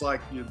know, it's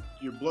like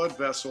your blood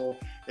vessel,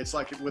 it's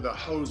like with a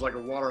hose, like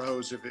a water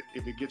hose. If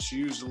it gets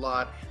used a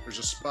lot, there's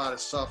a spot,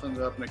 it softens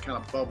up and it kind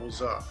of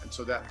bubbles up. And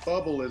so that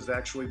bubble is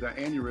actually the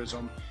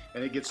aneurysm,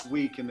 and it gets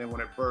weak. And then when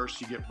it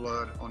bursts, you get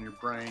blood on your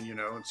brain,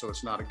 and so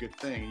it's not a good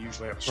thing. You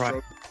usually have a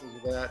stroke because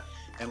of that.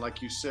 And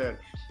like you said,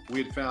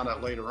 we had found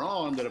out later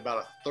on that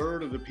about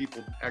 1/3 of the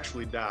people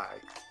actually die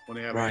when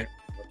they have a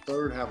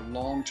third have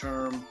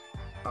long-term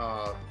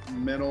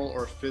mental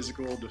or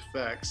physical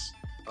defects,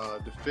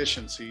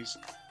 deficiencies,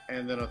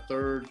 and then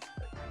 1/3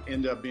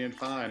 end up being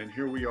fine. And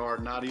here we are,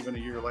 not even a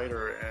year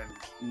later, and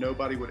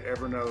nobody would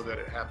ever know that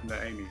it happened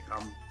to Amy.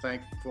 I'm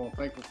thankful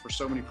for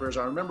so many prayers.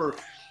 I remember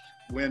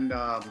when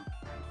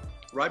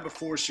right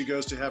before she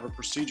goes to have a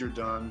procedure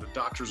done, the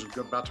doctors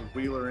are about to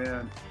wheel her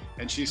in,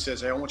 and she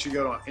says, hey, I want you to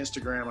go on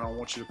Instagram and I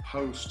want you to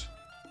post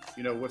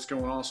what's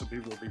going on, so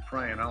people will be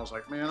praying. I was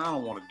like, man, I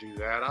don't want to do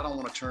that. I don't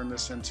want to turn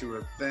this into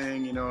a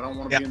thing. I don't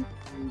want to be in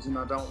the news, and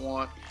I don't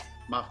want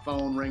my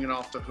phone ringing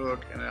off the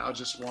hook. And I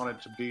just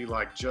wanted to be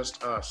like,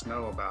 just us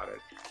know about it.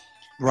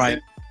 Right.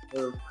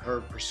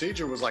 Her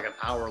procedure was like an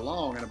hour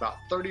long, and about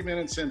 30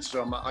 minutes in, so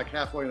I'm like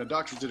halfway, and the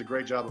doctors did a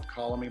great job of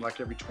calling me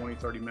like every 20,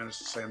 30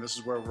 minutes, saying, this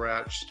is where we're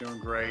at. She's doing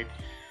great.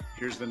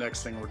 Here's the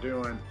next thing we're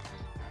doing.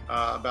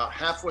 About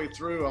halfway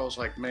through, I was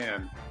like,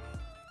 man,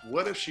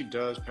 what if she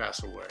does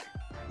pass away?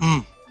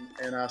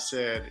 And I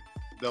said,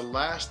 the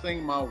last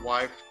thing my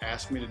wife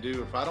asked me to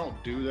do, if I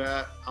don't do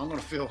that, I'm going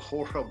to feel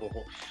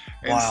horrible.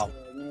 And wow.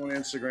 So I went on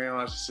Instagram,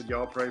 and I just said,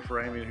 y'all pray for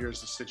Amy.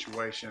 Here's the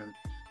situation.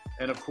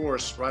 And of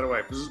course, right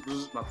away,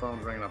 my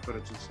phone's ringing. I put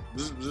it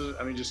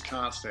to, just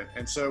constant.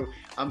 And so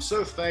I'm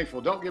so thankful.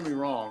 Don't get me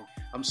wrong.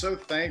 I'm so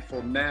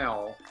thankful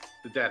now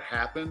that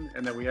happened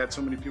and that we had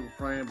so many people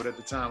praying. But at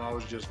the time, I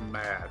was just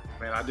mad.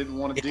 Man, I didn't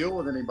want to deal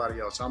with anybody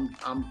else. I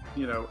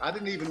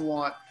didn't even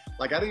want,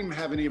 I didn't even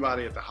have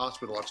anybody at the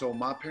hospital. I told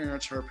my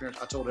parents, her parents,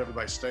 I told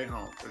everybody, stay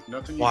home. There's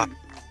nothing you can do.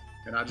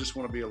 And I just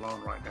want to be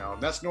alone right now.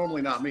 And that's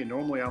normally not me.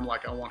 Normally, I'm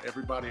like, I want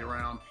everybody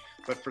around.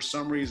 But for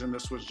some reason,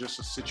 this was just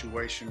a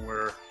situation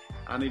where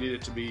I needed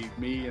it to be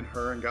me and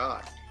her and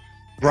God.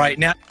 Right.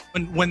 Now,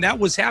 when that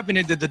was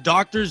happening, did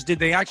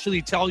they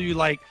actually tell you,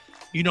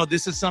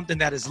 this is something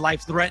that is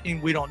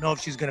life-threatening? We don't know if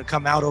she's going to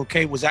come out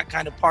okay. Was that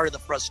kind of part of the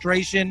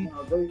frustration?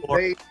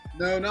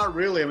 No, not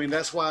really.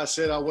 That's why I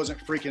said I wasn't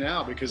freaking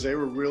out, because they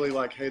were really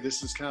like, hey,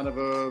 this is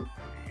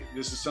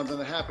something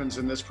that happens,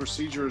 and this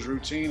procedure is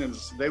routine. And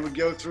they would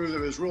go through, it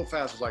was real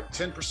fast. It was like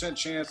 10%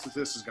 chance that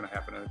this is going to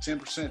happen, and a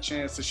 10%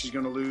 chance that she's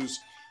going to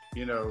lose,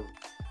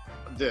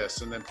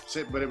 this. And then,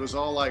 but it was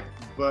all like,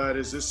 but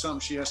is this something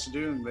she has to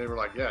do? And they were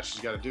like, yeah,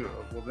 she's got to do it.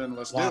 Well, then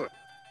let's do it.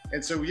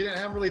 And so we didn't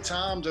have really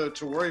time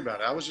to worry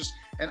about it. I was just,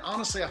 and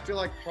honestly, I feel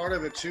like part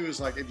of it too is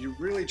like, if you're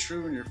really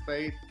true in your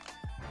faith,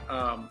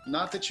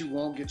 not that you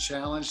won't get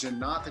challenged, and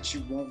not that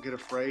you won't get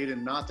afraid,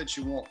 and not that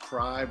you won't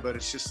cry, but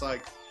it's just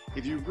like,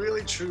 if you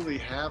really truly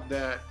have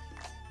that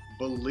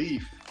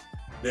belief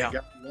that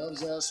God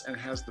loves us and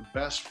has the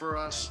best for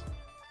us,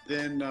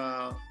 then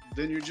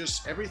then you're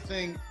just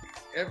everything,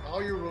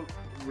 all your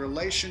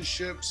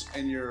relationships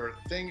and your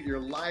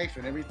life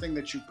and everything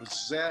that you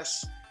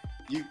possess,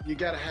 you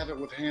got to have it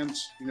with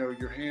hands,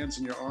 your hands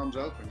and your arms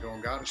open,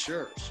 going, God, it's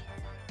yours.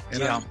 And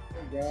Yeah.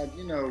 God,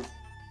 you know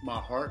my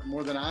heart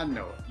more than I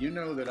know it. You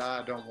know that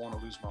I don't want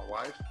to lose my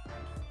wife,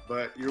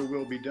 but your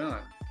will be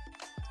done.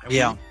 And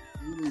Yeah.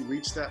 when you really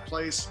reach that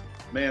place,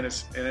 man,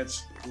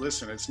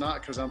 listen, it's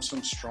not because I'm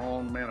some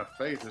strong man of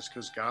faith. It's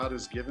because God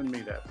has given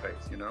me that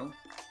faith,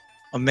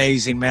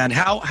 Amazing, man.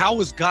 How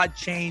has God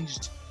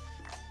changed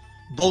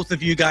both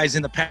of you guys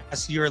in the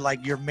past year,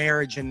 like your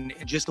marriage and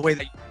just the way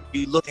that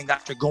you looking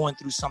after going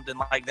through something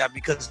like that?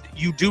 Because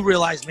you do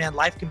realize, man,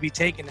 life can be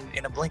taken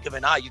in a blink of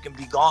an eye. You can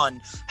be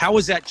gone. How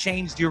has that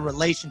changed your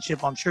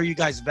relationship? I'm sure you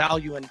guys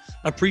value and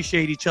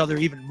appreciate each other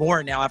even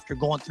more now after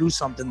going through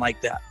something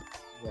like that.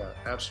 Yeah,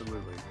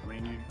 absolutely. I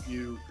mean,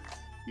 you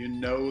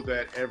know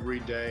that every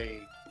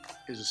day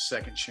is a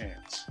second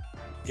chance.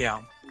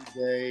 Yeah.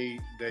 Every day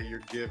that you're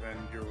given,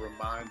 you're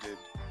reminded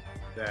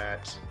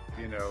that,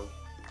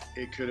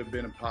 it could have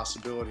been a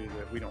possibility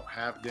that we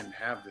didn't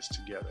have this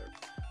together.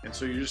 And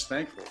so you're just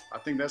thankful. I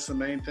think that's the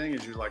main thing,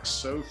 is you're like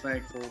so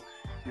thankful.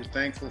 You're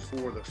thankful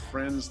for the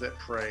friends that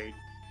prayed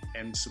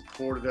and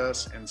supported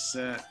us and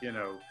sent,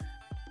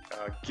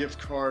 gift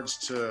cards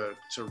to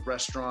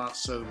restaurants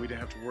so that we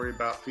didn't have to worry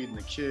about feeding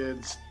the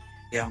kids.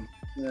 Yeah.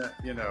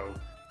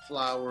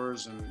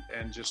 Flowers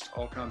and just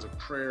all kinds of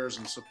prayers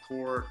and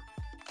support,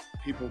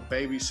 people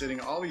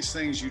babysitting, all these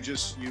things. You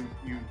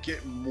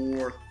get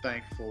more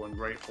thankful and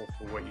grateful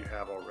for what you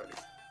have already.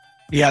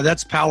 Yeah,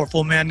 that's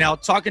powerful, man. Now,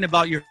 talking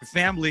about your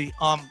family,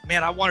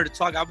 man,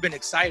 I've been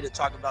excited to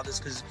talk about this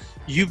because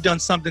you've done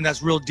something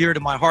that's real dear to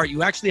my heart.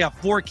 You actually have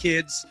 4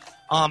 kids.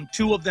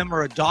 2 of them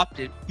are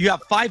adopted. You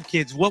have 5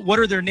 kids. What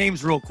are their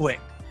names real quick?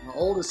 My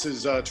oldest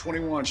is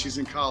 21. She's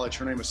in college.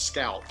 Her name is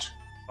Scout.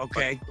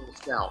 Okay.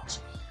 Scout.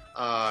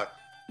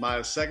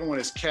 My second one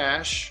is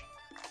Cash.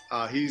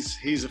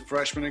 He's a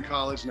freshman in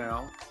college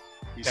now.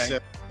 He's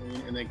 17.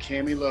 And then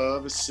Cammie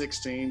Love is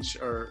 16.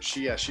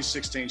 She's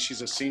 16.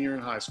 She's a senior in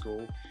high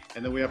school.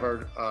 And then we have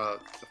the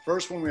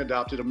first one we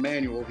adopted,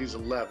 Emmanuel. He's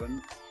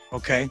 11.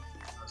 Okay.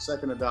 Our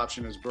second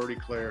adoption is Birdie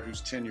Claire,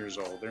 who's 10 years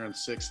old. They're in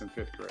 6th and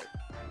 5th grade.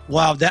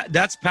 Wow,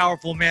 that's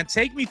powerful, man.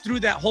 Take me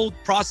through that whole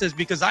process,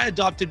 because I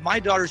adopted my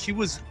daughter.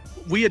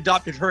 We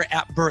adopted her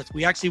at birth.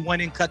 We actually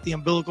went and cut the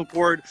umbilical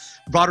cord,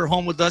 brought her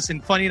home with us.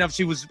 And funny enough,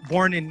 she was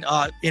born in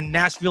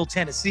Nashville,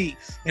 Tennessee.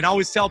 And I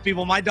always tell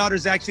people my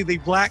daughter's actually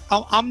black.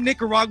 I'm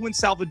Nicaraguan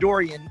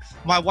Salvadorian.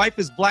 My wife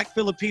is black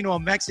Filipino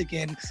and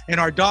Mexican, and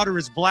our daughter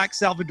is black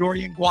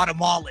Salvadorian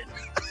Guatemalan.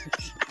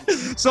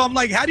 So I'm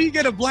like, how do you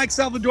get a black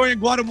Salvadorian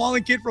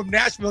Guatemalan kid from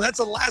Nashville? That's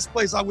the last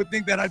place I would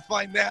think that I'd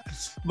find that.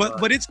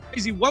 But it's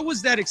crazy. What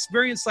was that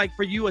experience like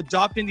for you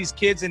adopting these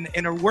kids, and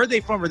where are they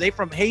from? Are they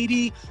from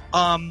Haiti?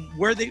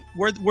 Where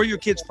are your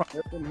kids from?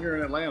 They're from here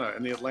in Atlanta,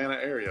 in the Atlanta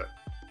area.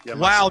 Yeah,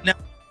 wow. Now,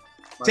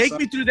 take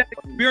me through that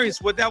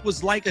experience, what that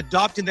was like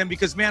adopting them,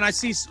 because, man, I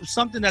see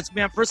something that's,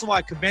 man, first of all,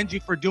 I commend you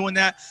for doing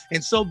that.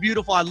 And so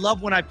beautiful. I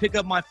love when I pick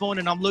up my phone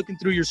and I'm looking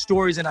through your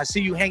stories and I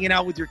see you hanging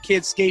out with your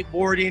kids,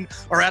 skateboarding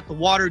or at the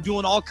water,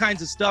 doing all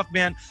kinds of stuff,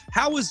 man.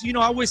 How was, I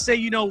always say,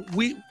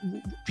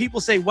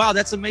 people say, wow,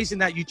 that's amazing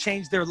that you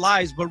changed their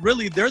lives, but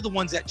really they're the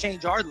ones that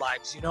change our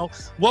lives.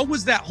 What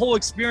was that whole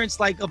experience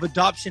like of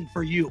adoption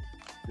for you?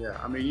 Yeah.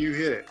 I mean, you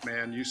hit it,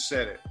 man. You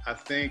said it. I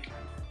think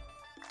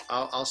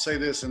I'll say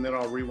this and then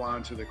I'll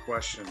rewind to the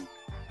question.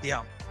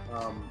 Yeah.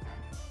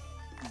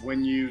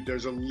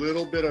 There's a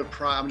little bit of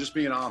pride. I'm just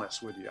being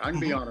honest with you. I can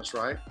be honest,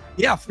 right?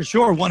 Yeah, for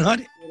sure.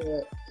 100.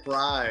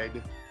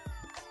 Pride,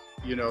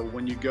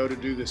 when you go to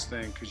do this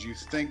thing, because you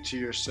think to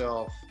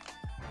yourself,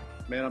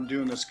 man, I'm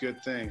doing this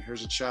good thing.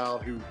 Here's a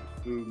child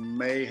who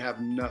may have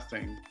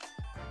nothing.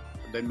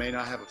 They may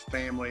not have a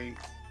family.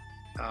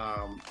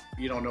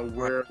 You don't know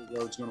where the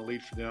road's going to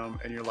lead for them.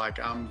 And you're like,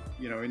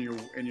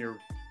 in your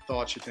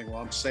thoughts, you think,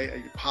 well, I'm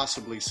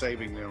possibly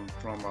saving them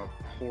from a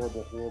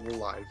horrible, horrible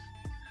life.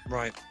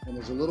 Right. And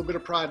there's a little bit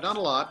of pride, not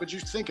a lot, but you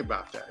think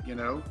about that,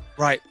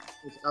 Right.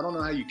 I don't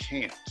know how you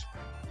can't.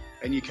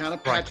 And you kind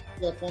of pat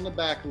yourself on the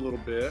back a little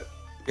bit.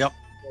 Yep.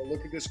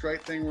 Look at this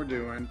great thing we're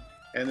doing.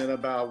 And then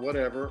about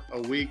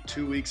a week,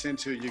 2 weeks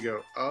into it, you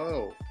go,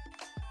 oh,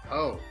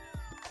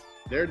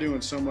 they're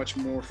doing so much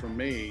more for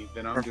me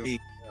than I'm doing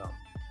for them.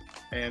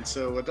 And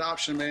so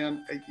adoption,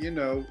 man,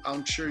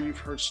 I'm sure you've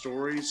heard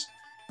stories.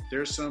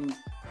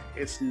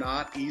 It's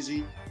not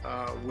easy.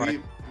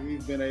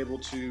 We've been able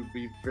to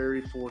be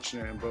very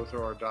fortunate in both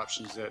of our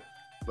adoptions that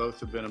both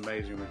have been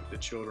amazing. The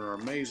children are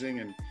amazing,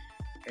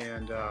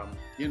 and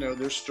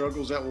there's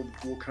struggles that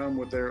will come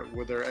with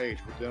their age,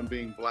 with them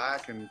being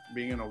black and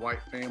being in a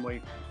white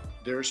family.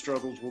 Their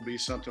struggles will be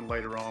something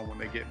later on when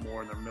they get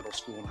more in their middle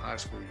school and high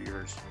school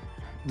years.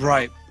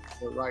 Right.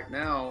 But right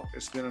now,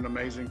 it's been an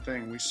amazing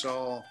thing. We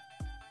saw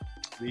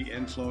the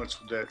influence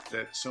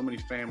that so many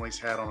families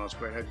had on us.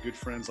 We had good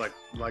friends like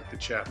the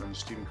Chapman,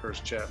 Stephen Curtis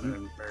Chapman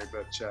and Mary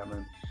Beth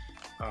Chapman.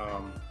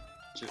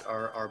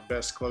 our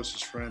best,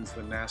 closest friends,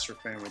 the Nasser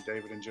family,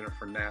 David and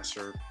Jennifer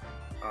Nasser.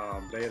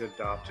 They had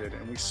adopted,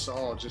 and we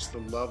saw just the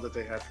love that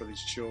they had for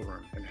these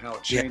children and how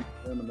it changed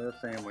them and their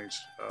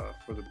families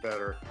for the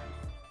better.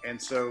 And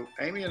so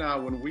Amy and I,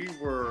 when we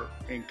were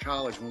in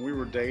college, when we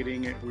were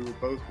dating, we were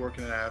both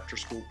working at an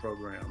after-school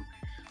program.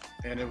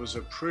 And it was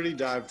a pretty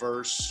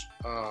diverse,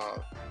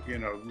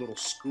 little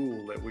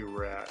school that we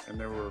were at. And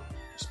there were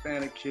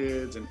Hispanic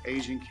kids and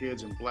Asian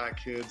kids and black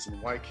kids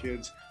and white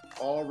kids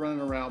all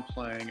running around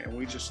playing. And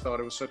we just thought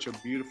it was such a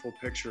beautiful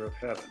picture of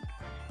heaven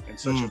and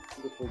such a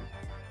beautiful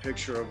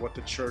picture of what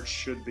the church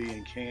should be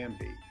and can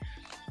be.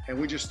 And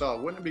we just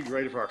thought, wouldn't it be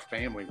great if our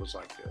family was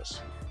like this?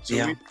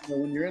 So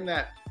when you're in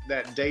that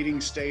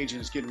dating stage and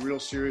it's getting real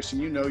serious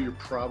and you're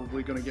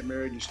probably going to get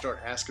married and you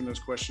start asking those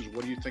questions,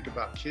 what do you think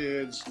about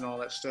kids and all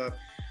that stuff?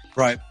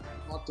 Right.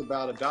 We talked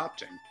about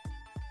adopting.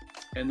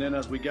 And then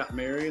as we got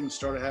married and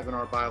started having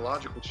our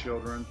biological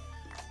children,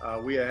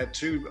 we had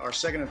two, our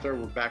second and third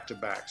were back to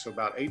back. So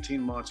about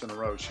 18 months in a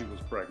row, she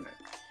was pregnant.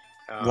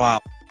 Wow.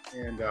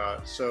 And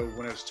so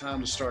when it was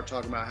time to start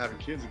talking about having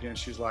kids again,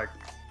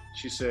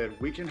 she said,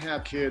 we can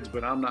have kids,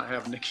 but I'm not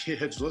having the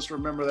kids. Let's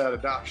remember that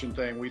adoption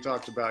thing we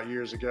talked about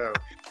years ago.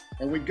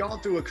 And we'd gone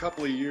through a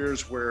couple of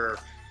years where,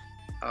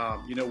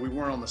 we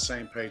weren't on the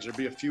same page. There'd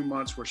be a few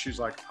months where she's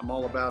like, I'm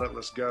all about it,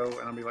 let's go.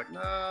 And I'd be like,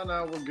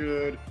 no, we're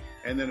good.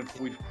 And then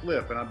if we'd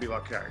flip and I'd be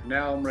like, okay,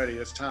 now I'm ready,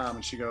 it's time.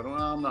 And she'd go, well,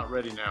 I'm not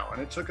ready now.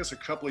 And it took us a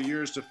couple of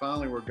years to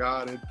finally where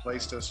God had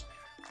placed us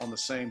on the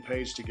same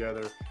page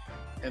together.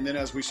 And then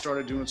as we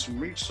started doing some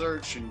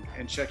research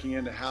and checking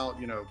into how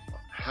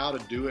to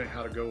do it,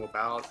 how to go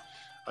about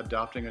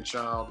adopting a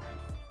child,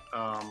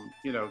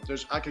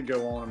 I could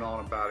go on and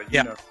on about it.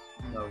 You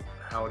know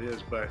how it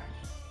is, but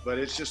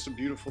it's just a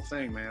beautiful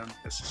thing, man.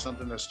 It's just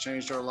something that's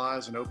changed our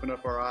lives and opened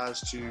up our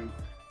eyes to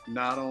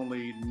not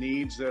only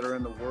needs that are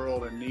in the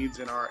world and needs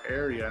in our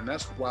area. And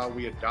that's why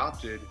we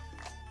adopted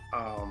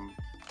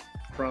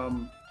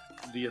from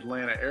the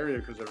Atlanta area,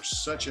 because there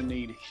was such a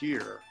need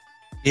here.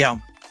 Yeah.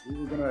 We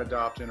were going to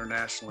adopt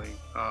internationally.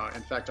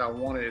 In fact,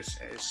 it's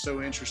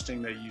so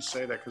interesting that you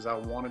say that, because I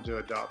wanted to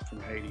adopt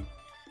from Haiti.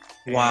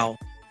 Wow.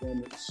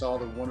 And then saw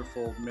the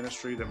wonderful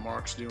ministry that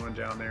Mark's doing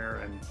down there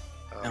and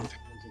with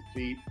hands and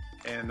feet.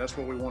 And that's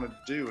what we wanted to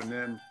do. And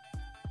then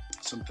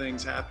some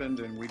things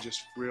happened and we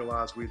just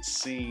realized we'd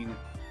seen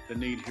the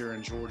need here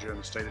in Georgia, in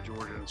the state of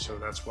Georgia. And so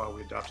that's why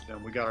we adopted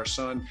them. We got our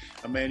son,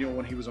 Emmanuel,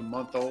 when he was a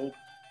month old.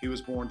 He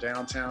was born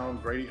downtown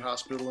Grady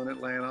Hospital in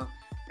Atlanta.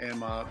 And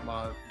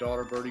my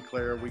daughter, Birdie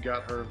Claire, we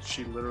got her,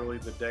 she literally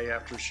the day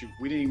after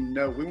we didn't even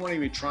know, we weren't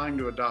even trying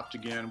to adopt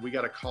again. We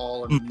got a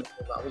call, and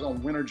I was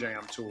on Winter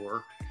Jam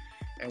tour,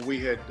 and we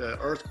had the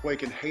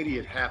earthquake in Haiti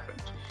had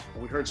happened.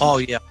 And we heard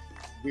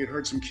we had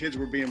heard some kids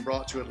were being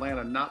brought to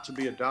Atlanta, not to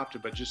be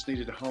adopted, but just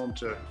needed a home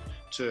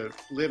to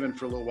live in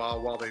for a little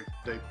while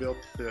they built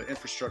the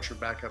infrastructure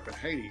back up in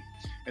Haiti.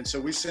 And so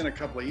we sent a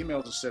couple of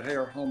emails and said, hey,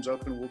 our home's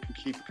open, we can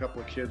keep a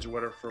couple of kids or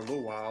whatever for a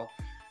little while.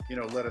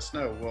 Let us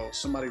know. Well,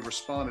 somebody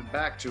responded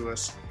back to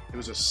us. It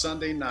was a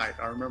Sunday night.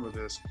 I remember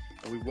this.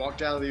 And we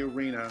walked out of the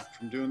arena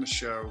from doing the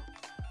show.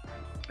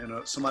 And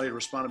somebody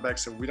responded back and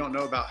said, we don't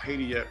know about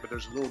Haiti yet, but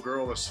there's a little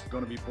girl that's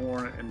going to be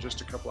born in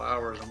just a couple of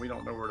hours and we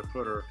don't know where to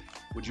put her.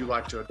 Would you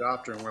like to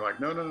adopt her? And we're like,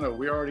 no.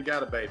 We already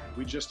got a baby.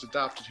 We just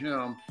adopted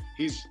him.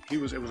 It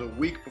was a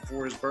week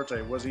before his birthday.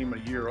 It wasn't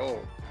even a year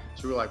old.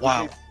 So we were like,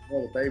 wow, we can't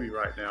have a baby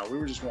right now. We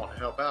were just wanting to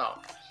help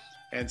out.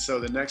 And so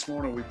the next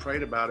morning we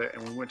prayed about it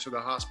and we went to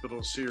the hospital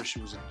to see her.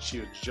 She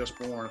had just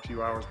born a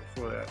few hours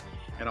before that.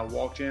 And I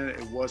walked in,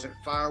 it wasn't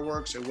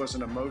fireworks, it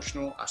wasn't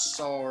emotional. I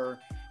saw her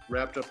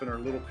wrapped up in her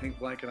little pink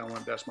blanket. I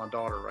went, that's my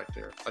daughter right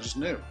there. I just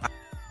knew,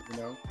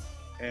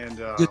 and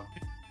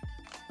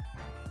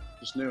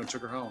just knew and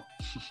took her home.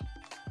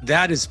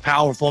 That is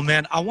powerful,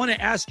 man. I want to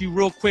ask you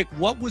real quick,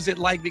 what was it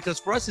like? Because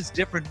for us, it's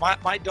different.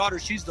 My daughter,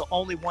 she's the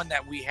only one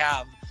that we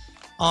have.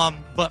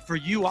 But for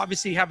you,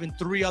 obviously having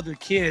 3 other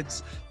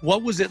kids,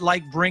 what was it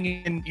like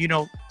bringing,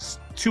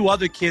 2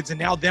 other kids and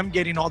now them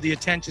getting all the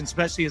attention,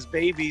 especially as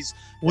babies?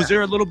 Was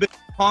there a little bit of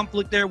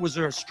conflict there? Was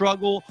there a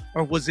struggle,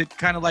 or was it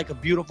kind of like a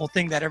beautiful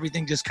thing that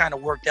everything just kind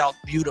of worked out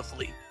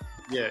beautifully?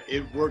 Yeah,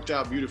 it worked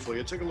out beautifully.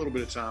 It took a little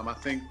bit of time. I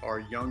think our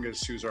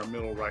youngest, who's our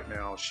middle right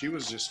now, she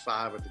was just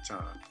 5 at the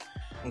time.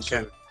 Okay.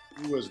 So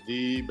she was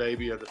the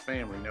baby of the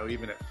family,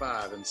 even at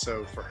 5. And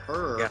so for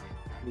her,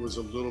 it was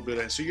a little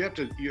bit, so you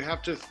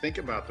have to think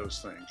about those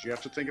things. You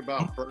have to think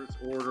about birth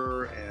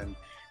order and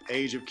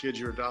age of kids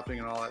you're adopting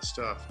and all that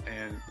stuff.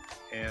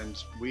 And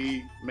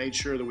we made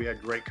sure that we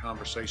had great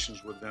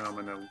conversations with them.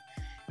 And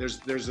there's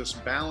this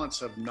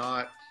balance of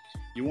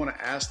you want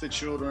to ask the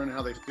children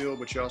how they feel,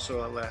 but you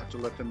also have to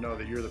let them know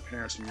that you're the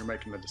parents and you're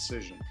making the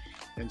decision.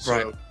 And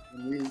so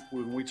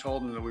when we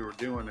told them that we were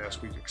doing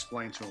this, we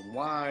explained to them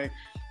why.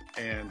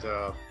 And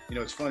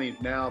it's funny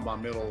now, my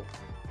middle,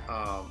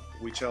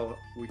 we tell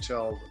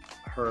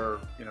her,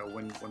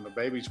 when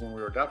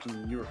we were adopting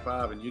them, you were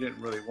 5 and you didn't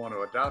really want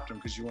to adopt them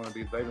because you want to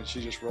be the baby. And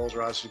she just rolls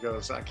her eyes. She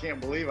goes, I can't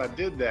believe I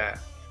did that.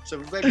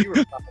 So baby, you were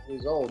 5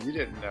 years old. You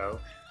didn't know.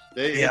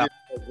 It didn't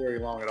take very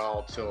long at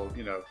all till,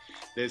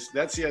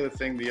 that's the other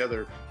thing, the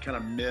other kind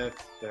of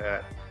myth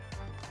that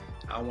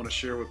I want to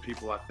share with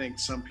people. I think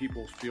some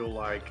people feel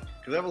like,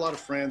 because I have a lot of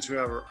friends who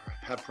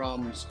have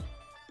problems,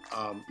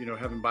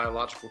 having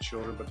biological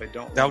children, but they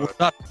don't.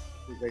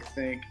 They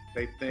think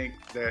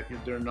that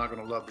they're not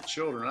going to love the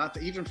children.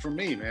 And even for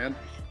me, man,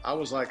 I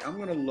was like, I'm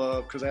going to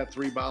love, because I had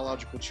 3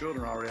 biological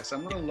children already. I said,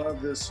 I'm going to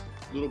love this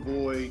little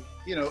boy,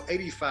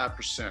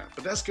 85%.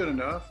 But that's good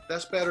enough.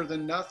 That's better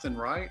than nothing,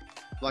 right?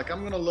 Like, I'm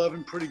going to love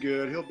him pretty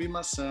good. He'll be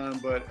my son,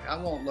 but I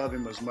won't love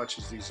him as much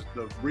as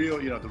the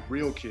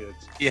real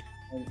kids. Yeah.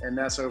 And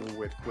that's over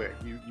with quick.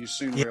 You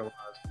soon realize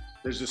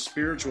there's a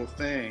spiritual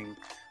thing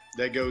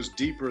that goes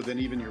deeper than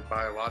even your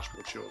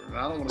biological children. And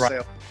I don't want to say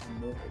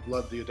I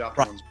love the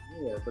adopted ones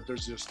more, but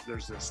there's this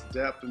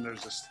depth and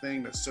there's this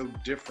thing that's so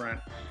different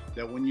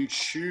that when you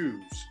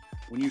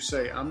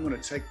say, I'm going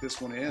to take this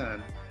one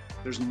in,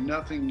 there's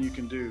nothing you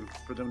can do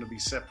for them to be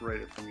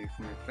separated from you,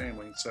 from your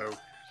family. So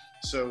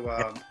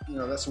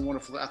that's a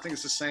wonderful, I think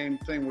it's the same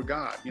thing with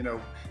God,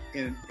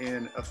 in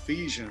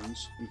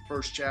Ephesians, in the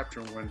 1st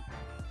chapter,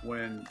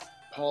 when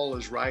Paul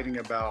is writing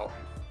about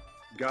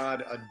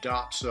God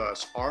adopts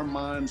us. Our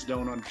minds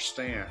don't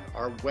understand.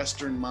 Our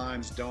Western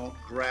minds don't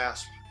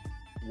grasp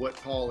what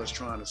Paul is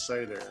trying to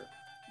say there.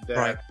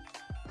 That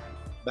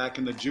back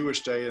in the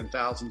Jewish day, and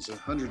thousands and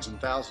hundreds and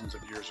thousands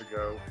of years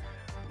ago,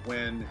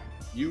 when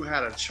you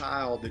had a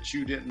child that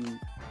you didn't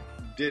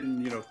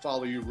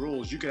follow your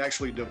rules, you could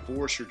actually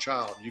divorce your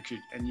child. You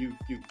could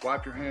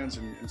wipe your hands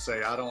and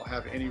say, I don't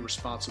have any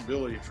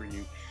responsibility for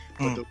you.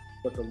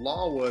 But the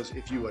law was,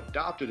 if you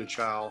adopted a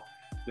child,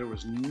 there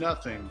was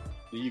nothing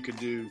that you could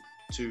do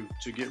to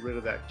get rid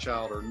of that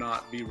child or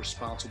not be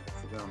responsible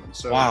for them. And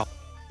so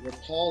what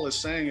Paul is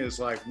saying is,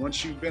 like,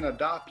 once you've been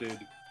adopted,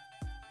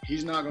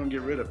 he's not going to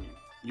get rid of you.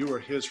 You are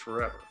his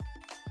forever.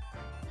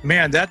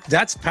 Man,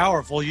 that's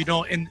powerful,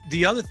 and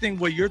the other thing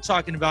what you're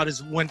talking about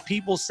is when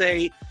people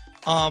say,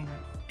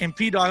 and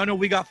P-Dog, I know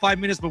we got 5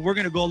 minutes, but we're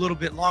going to go a little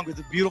bit longer.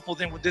 The beautiful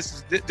thing with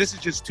this is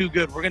just too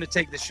good. We're going to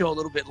take the show a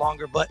little bit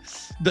longer. But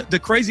the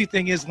crazy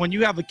thing is, when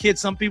you have a kid,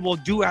 some people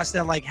do ask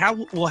that, like, how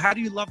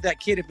do you love that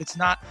kid if it's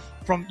not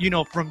from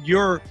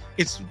your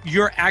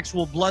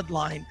actual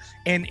bloodline?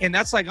 And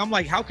that's like, I'm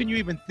like, how can you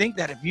even think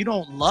that if you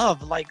don't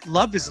love? Like,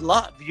 love is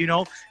love,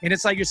 and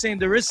it's like you're saying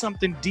there is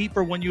something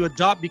deeper when you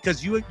adopt,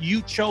 because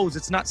you chose.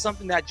 It's not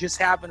something that just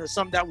happened or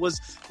something that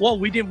was,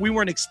 we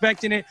weren't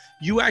expecting it.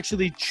 You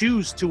actually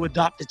choose to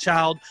adopt a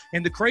child.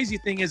 And the crazy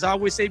thing is, I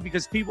always say,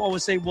 because people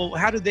always say, well,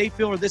 how do they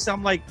feel or this?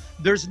 I'm like,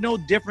 there's no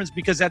difference,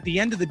 because at the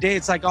end of the day,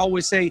 it's like I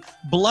always say,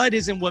 blood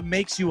isn't what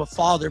makes you a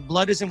father.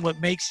 Blood isn't what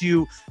makes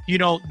you,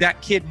 that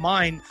kid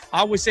mine. I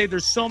always say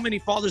there's so many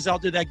fathers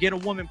out there that get a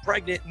woman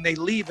pregnant and they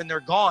leave and they're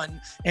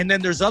gone. And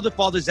then there's other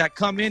fathers that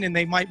come in and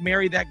they might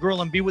marry that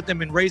girl and be with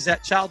them and raise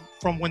that child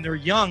from when they're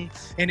young.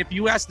 And if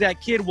you ask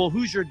that kid, well,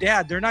 who's your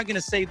dad? They're not going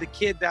to say the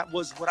kid that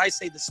was what I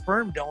say the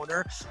sperm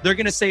donor. They're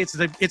going to say it's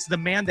the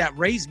man that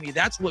raised me.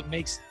 That's what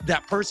makes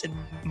that person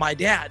my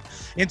dad.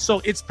 And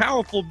so it's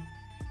powerful.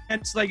 And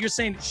it's like you're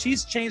saying,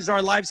 she's changed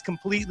our lives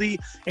completely.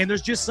 And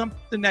there's just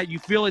something that you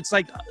feel, it's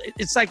like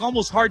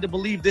almost hard to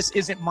believe this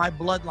isn't my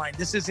bloodline.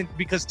 This isn't,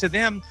 because to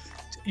them,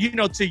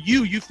 to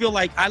you feel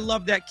like I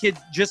love that kid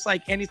just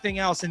like anything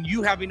else. And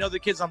you having other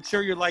kids, I'm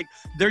sure you're like,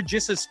 they're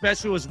just as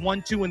special as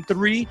 1, 2, and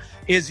 3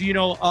 is,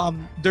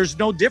 there's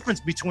no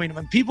difference between them.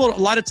 And people a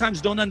lot of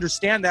times don't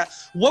understand that.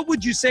 What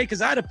would you say?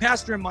 Because I had a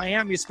pastor in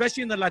Miami,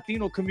 especially in the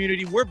Latino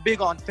community, we're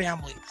big on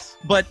family,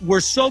 but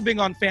we're so big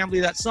on family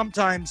that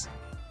sometimes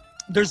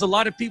there's a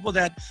lot of people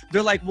that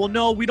they're like, well,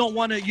 no, we don't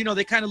want to,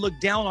 they kind of look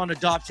down on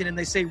adoption, and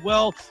they say,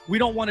 well, we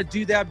don't want to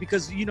do that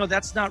because,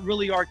 that's not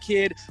really our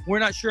kid. We're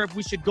not sure if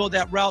we should go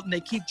that route. And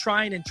they keep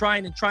trying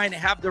to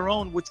have their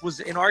own, which was,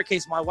 in our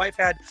case, my wife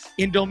had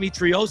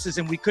endometriosis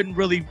and we couldn't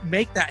really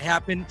make that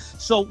happen.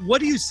 So what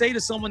do you say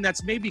to someone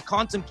that's maybe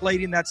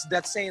contemplating, that's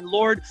saying,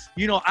 Lord,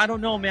 I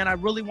don't know, man, I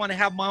really want to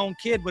have my own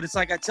kid. But it's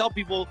like I tell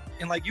people,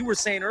 and like you were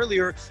saying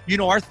earlier,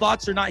 our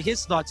thoughts are not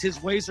his thoughts.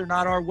 His ways are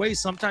not our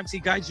ways. Sometimes he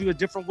guides you a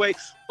different way.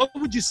 What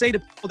would you say to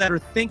people that are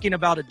thinking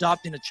about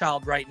adopting a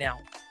child right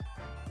now?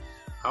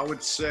 I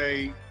would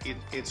say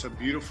it's a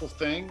beautiful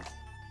thing,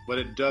 but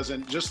it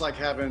doesn't, just like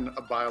having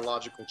a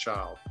biological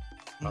child.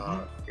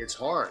 It's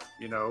hard,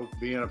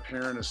 being a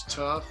parent is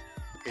tough.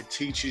 It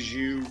teaches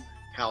you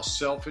how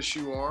selfish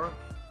you are.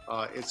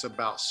 It's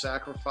about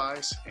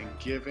sacrifice and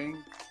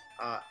giving.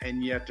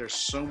 And yet there's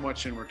so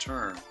much in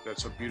return.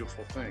 That's a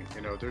beautiful thing.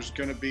 There's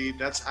going to be,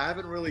 I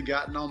haven't really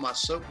gotten on my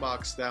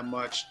soapbox that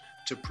much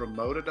to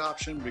promote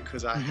adoption,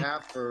 because I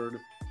have heard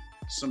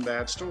some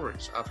bad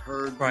stories. I've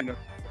heard,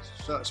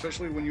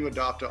 especially when you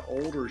adopt an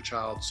older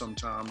child,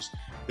 sometimes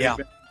they've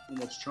been through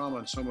so much trauma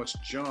and so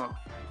much junk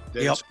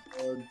that it's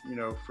hard,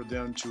 for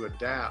them to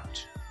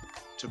adapt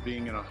to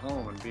being in a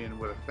home and being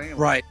with a family.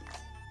 Right.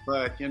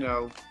 But,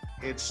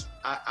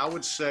 I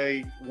would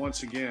say,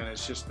 once again,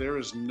 it's just,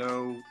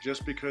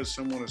 just because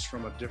someone is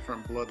from a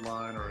different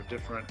bloodline or a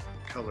different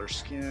color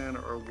skin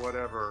or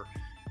whatever,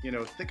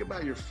 think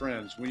about your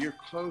friends. When you're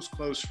close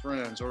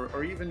friends,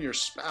 or even your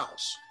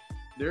spouse,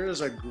 there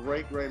is a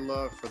great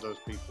love for those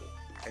people.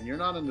 And you're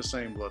not in the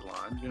same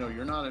bloodline.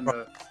 You're not in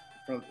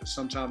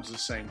sometimes the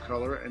same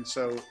color. And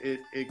so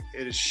it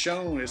is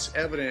shown, it's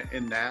evident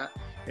in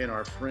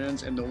our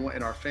friends and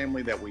in our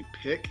family that we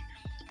pick.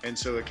 And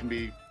so it can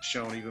be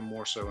shown even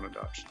more so in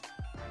adoption.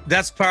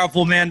 That's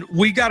powerful, man.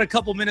 We got a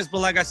couple minutes,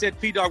 but like I said,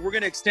 P-Dog, we're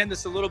going to extend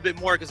this a little bit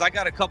more because I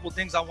got a couple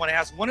things I want to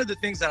ask. One of the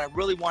things that I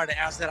really wanted to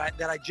ask that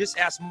I just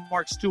asked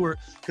Mark Stewart,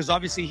 because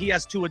obviously he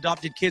has 2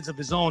 adopted kids of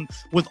his own,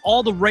 with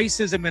all the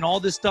racism and all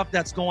this stuff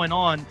that's going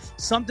on,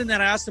 something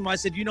that I asked him, I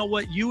said, you know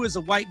what, you as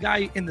a white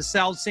guy in the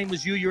South, same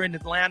as you're in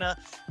Atlanta,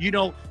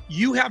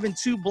 you having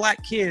 2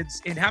 black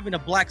kids and having a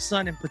black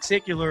son in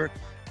particular,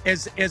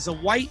 as a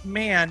white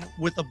man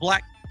with a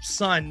black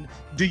son,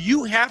 do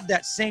you have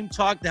that same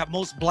talk that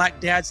most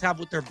black dads have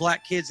with their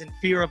black kids in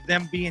fear of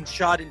them being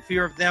shot, in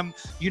fear of them,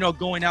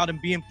 going out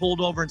and being pulled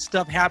over and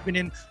stuff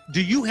happening?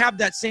 Do you have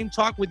that same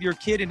talk with your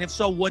kid? And if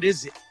so, what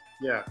is it?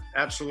 Yeah,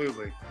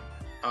 absolutely.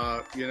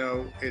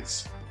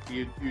 It's,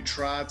 you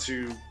try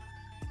to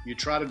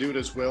do it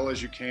as well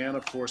as you can.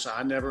 Of course,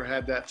 I never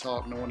had that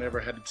talk. No one ever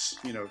had,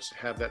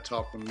 have that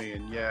talk with me.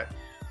 And yet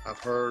I've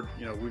heard,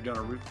 we've done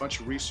a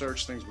bunch of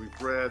research, things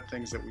we've read,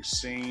 things that we've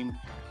seen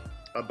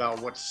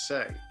about what to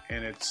say.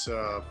 And it's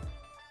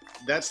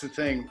that's the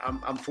thing.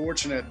 I'm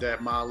fortunate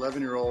that my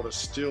 11-year-old is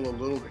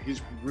still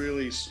he's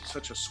really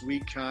such a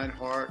sweet, kind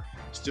heart,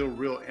 still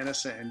real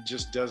innocent, and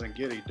just doesn't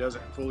get it. He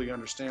doesn't fully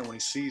understand when he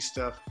sees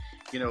stuff,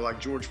 like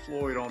George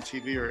Floyd on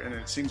TV, and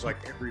it seems like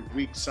every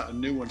week a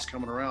new one's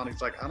coming around.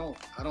 He's like, I don't,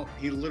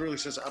 he literally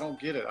says, I don't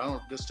get it.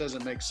 This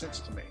doesn't make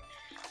sense to me.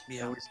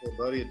 Yeah. And we say,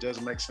 buddy, it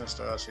doesn't make sense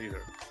to us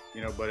either,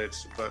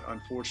 but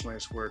unfortunately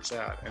it's where it's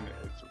at, and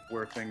it's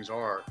where things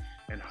are.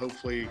 And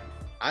hopefully,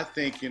 I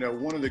think,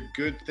 one of the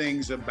good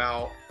things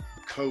about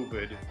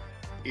COVID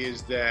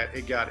is that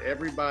it got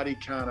everybody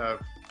kind of,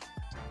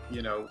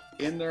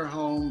 in their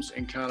homes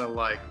and kind of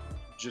like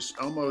just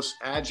almost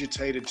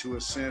agitated to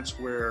a sense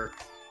where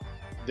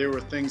there were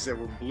things that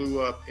were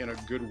blew up in a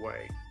good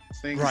way.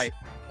 Things that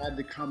had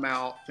to come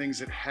out, things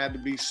that had to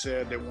be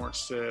said that weren't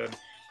said,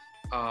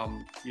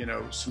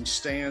 some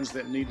stands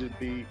that needed to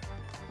be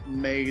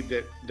made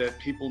that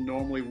people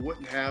normally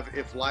wouldn't have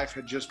if life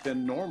had just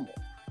been normal.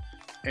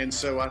 And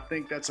so I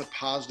think that's a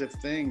positive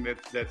thing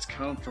that's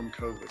come from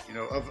COVID,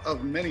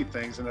 of many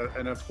things and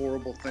of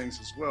horrible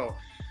things as well.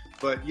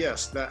 But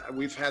yes, that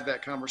we've had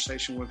that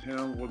conversation with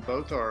him, with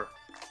both our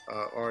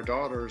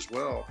daughter as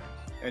well,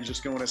 and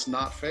just going, it's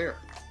not fair.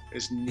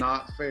 It's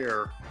not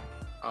fair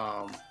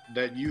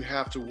that you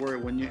have to worry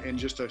when you, in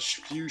just a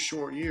few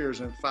short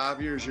years, in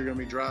 5 years, you're going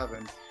to be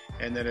driving.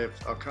 And then if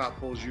a cop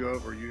pulls you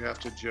over, you have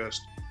to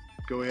just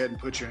go ahead and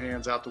put your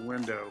hands out the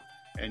window.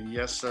 And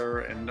yes,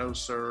 sir, and no,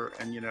 sir,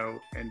 and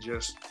and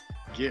just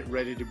get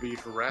ready to be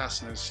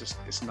harassed. And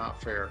it's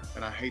not fair.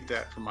 And I hate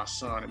that for my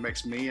son. It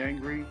makes me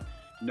angry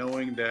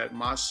knowing that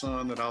my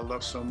son that I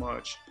love so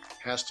much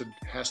has to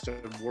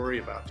worry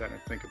about that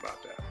and think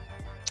about that.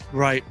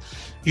 Right.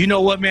 You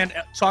know what, man,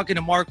 talking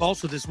to Mark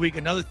also this week,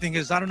 another thing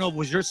is, I don't know,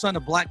 was your son a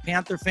Black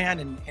Panther fan?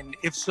 And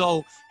if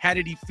so, how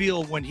did he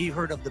feel when he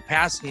heard of the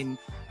passing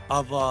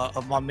of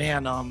my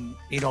man,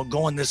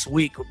 going this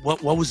week?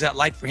 What was that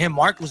like for him?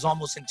 Mark was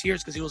almost in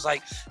tears because he was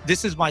like,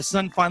 this is my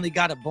son finally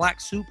got a black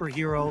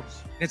superhero.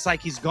 And it's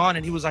like he's gone.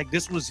 And he was like,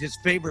 this was his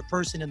favorite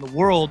person in the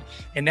world.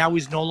 And now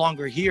he's no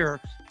longer here.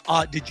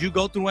 Did you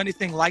go through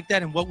anything like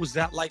that? And what was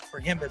that like for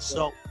him, if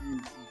so?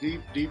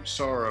 Deep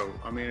sorrow.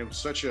 I mean, it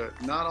was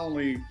not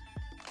only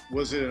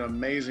was it an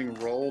amazing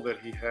role that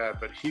he had,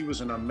 but he was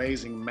an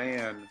amazing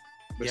man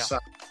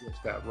besides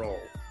that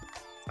role.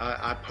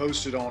 I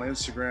posted on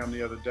Instagram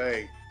the other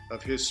day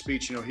of his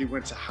speech. He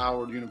went to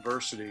Howard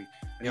University,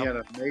 and he had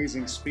an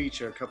amazing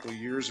speech a couple of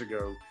years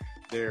ago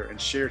there,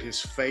 and shared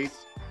his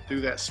faith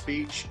through that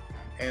speech.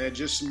 And it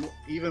just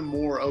even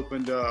more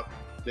opened up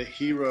the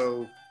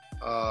hero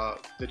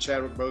that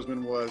Chadwick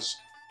Boseman was,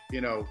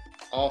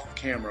 off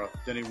camera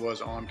than he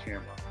was on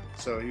camera.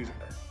 So he's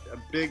a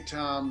big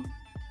time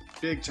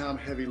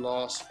heavy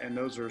loss, and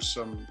those are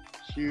some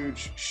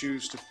huge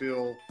shoes to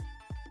fill.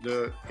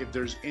 If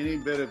there's any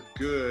bit of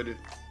good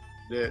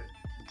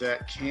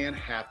that can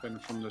happen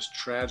from this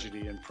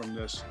tragedy and from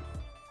this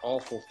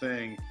awful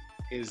thing,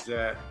 is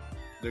that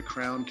the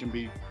crown can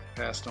be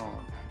passed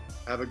on.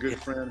 I have a good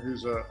friend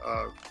who's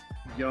a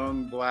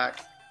young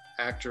black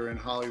actor in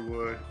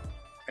Hollywood,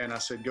 and I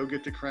said, go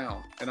get the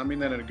crown. And I mean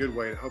that in a good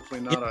way,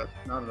 hopefully not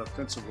an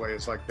offensive way.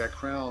 It's like that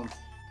crown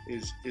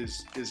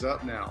is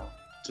up now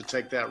to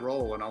take that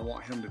role, and I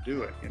want him to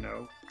do it,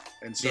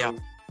 And so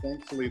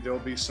thankfully there'll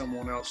be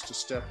someone else to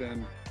step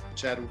in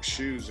Chadwick's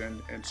shoes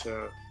and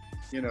to,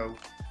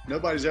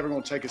 nobody's ever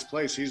going to take his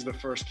place. He's the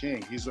first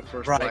king. He's the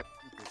first black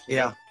people. So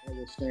that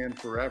will stand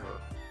forever.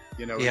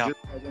 Just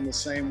like in the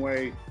same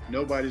way,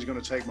 nobody's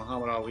going to take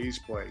Muhammad Ali's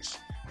place,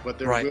 but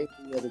there will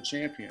be other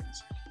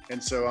champions.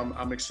 And so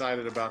I'm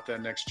excited about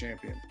that next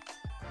champion.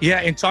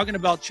 Yeah, and talking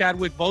about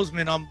Chadwick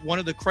Boseman, one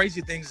of the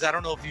crazy things, I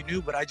don't know if you knew,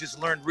 but I just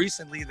learned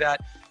recently that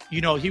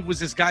he was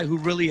this guy who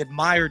really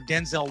admired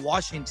Denzel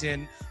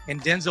Washington,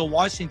 and Denzel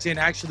Washington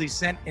actually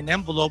sent an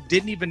envelope,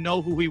 didn't even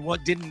know who he was,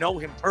 didn't know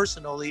him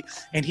personally,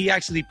 and he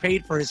actually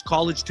paid for his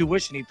college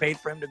tuition. He paid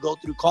for him to go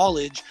through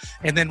college.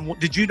 And then,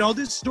 did you know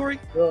this story?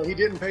 Well, he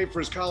didn't pay for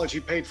his college. He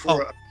paid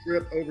for a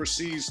trip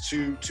overseas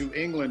to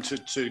England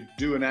to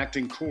do an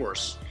acting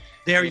course.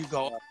 There you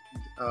go.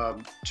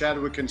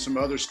 Chadwick and some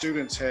other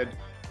students had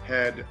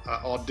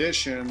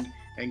auditioned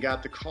and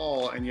got the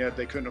call, and yet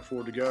they couldn't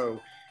afford to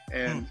go.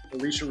 And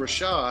Alicia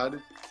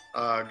Rashad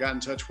got in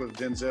touch with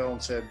Denzel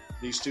and said,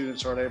 these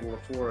students aren't able to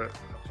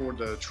afford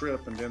the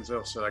trip, and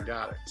Denzel said, I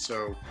got it.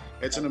 So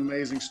it's an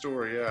amazing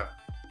story, yeah.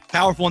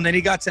 Powerful. And then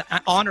he got to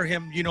honor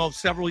him,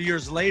 several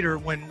years later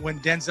when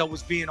Denzel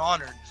was being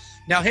honored.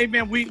 Now, hey,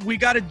 man, we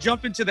got to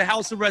jump into the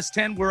House Arrest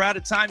 10. We're out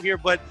of time here,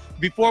 but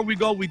before we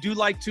go, we do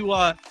like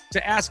to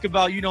ask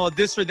about,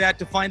 this or that,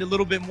 to find a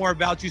little bit more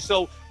about you.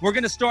 So we're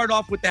going to start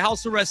off with the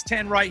House Arrest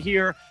 10 right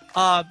here.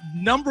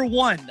 Number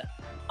 1,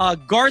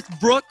 Garth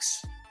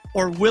Brooks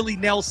or Willie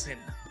Nelson?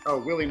 Oh,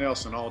 Willie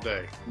Nelson all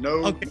day.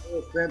 No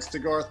offense to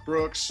Garth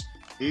Brooks.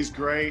 He's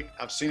great.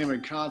 I've seen him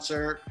in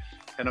concert,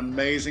 an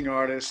amazing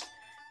artist,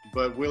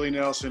 but Willie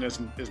Nelson is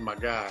my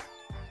guy.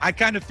 I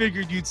kind of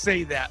figured you'd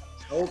say that.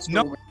 Old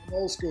school,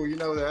 old school, you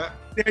know that.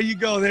 There you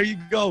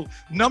go.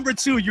 Number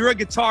 2, you're a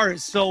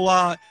guitarist.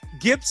 So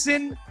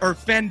Gibson or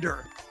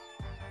Fender?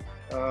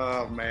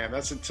 Oh, man,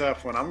 that's a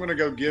tough one. I'm going to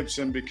go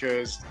Gibson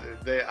because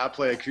I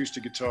play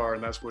acoustic guitar,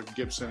 and that's what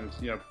Gibson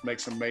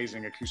makes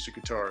amazing acoustic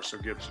guitars, so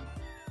Gibson.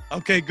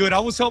 Okay, good. I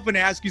was hoping to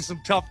ask you some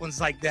tough ones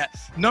like that.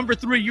 Number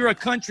 3, you're a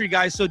country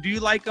guy. So do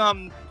you like,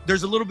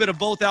 there's a little bit of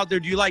both out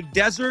there. Do you like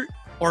desert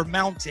or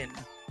mountain?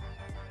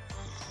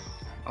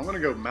 I'm going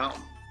to go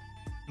mountain.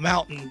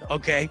 Mountain,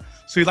 okay.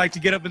 So you like to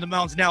get up in the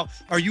mountains. Now,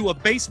 are you a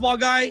baseball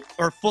guy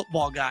or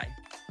football guy?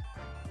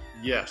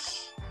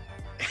 Yes.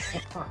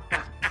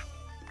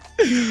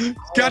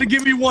 Got to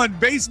give me one,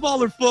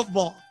 baseball or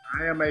football?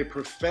 I am a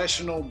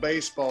professional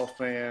baseball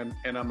fan,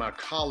 and I'm a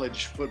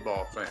college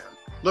football fan.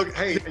 Look,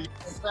 hey, in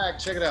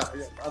fact, check it out.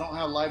 I don't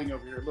have lighting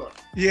over here. Look.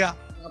 Yeah.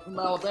 I'm from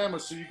Alabama,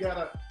 so you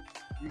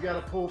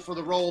gotta pull for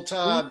the roll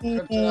tide.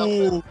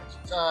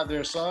 Tide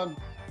there, son.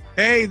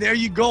 Hey, there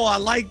you go. I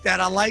like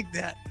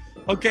that.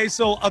 Okay,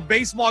 so a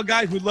baseball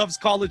guy who loves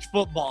college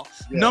football.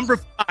 Yes. Number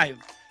 5,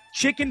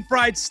 chicken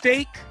fried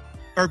steak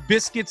or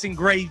biscuits and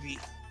gravy?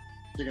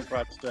 Chicken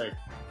fried steak.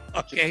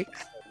 Okay.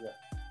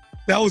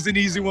 That was an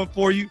easy one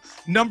for you.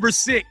 Number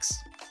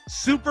 6,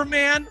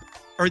 Superman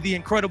or the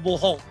Incredible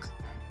Hulk?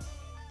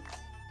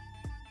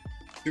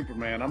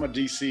 Superman. I'm a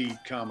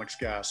DC Comics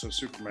guy, so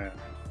Superman.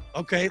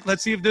 Okay,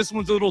 let's see if this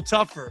one's a little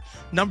tougher.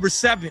 Number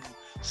 7,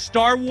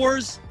 Star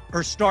Wars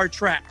or Star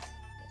Trek?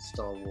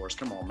 Star Wars.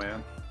 Come on,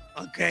 man.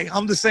 Okay,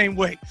 I'm the same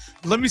way.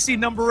 Let me see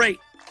number 8.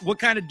 What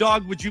kind of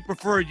dog would you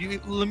prefer?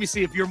 Let me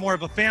see if you're more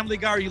of a family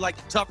guy or you like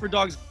the tougher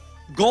dogs.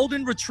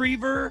 Golden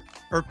Retriever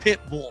or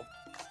Pit Bull?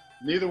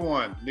 Neither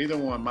one.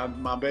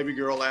 My baby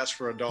girl asks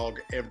for a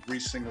dog every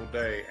single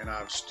day, and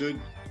I've stood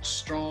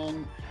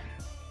strong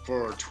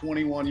for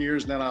 21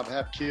 years now. I've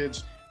had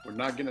kids. We're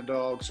not getting a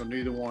dog, so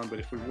neither one, but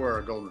if we were,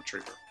 a Golden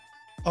Retriever.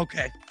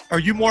 Okay. Are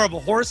you more of a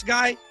horse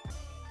guy?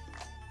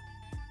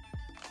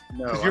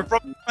 No. You're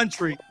from the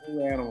country.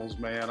 Animals,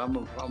 man. I'm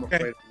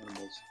afraid of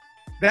animals.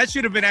 That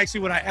should have been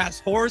actually what I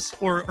asked, horse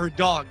or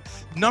dog.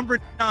 Number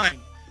 9,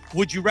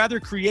 would you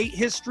rather create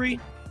history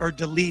or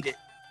delete it?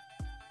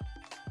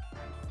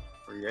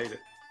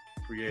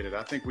 Create it.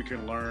 I think we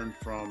can learn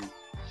from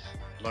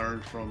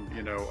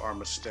our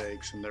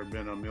mistakes, and there have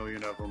been a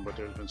million of them, but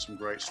there's been some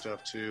great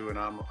stuff too. And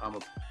I'm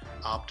an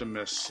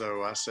optimist,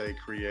 so I say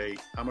create.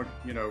 I'm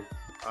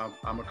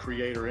a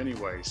creator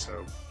anyway,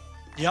 so.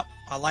 Yep,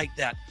 I like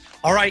that.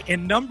 All right,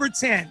 and number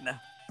 10,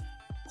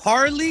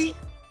 Harley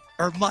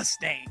or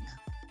Mustang?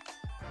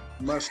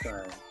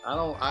 Mustang.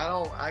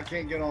 I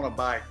can't get on a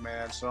bike,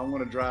 man, so I'm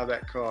going to drive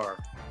that car.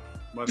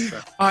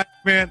 Mustang. All right,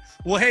 man.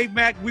 Well, hey,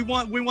 Mac, we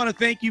want to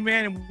thank you,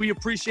 man, and we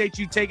appreciate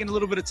you taking a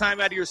little bit of time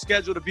out of your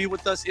schedule to be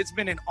with us. It's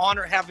been an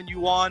honor having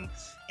you on,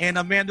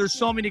 and man, there's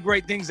so many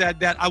great things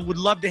that I would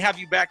love to have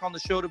you back on the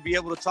show to be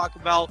able to talk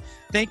about.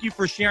 Thank you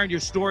for sharing your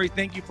story.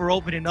 Thank you for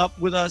opening up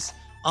with us.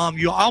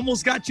 You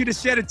almost got you to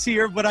shed a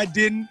tear, but I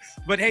didn't.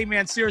 But hey,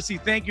 man, seriously,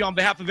 thank you on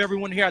behalf of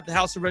everyone here at the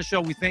House Arrest Show.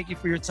 We thank you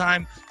for your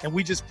time, and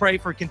we just pray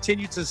for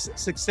continued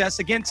success.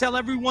 Again, tell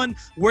everyone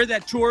where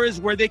that tour is,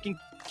 where they can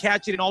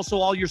catch it, and also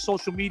all your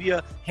social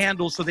media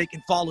handles so they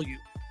can follow you.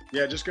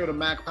 Yeah, just go to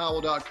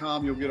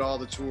macpowell.com. You'll get all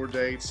the tour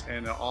dates,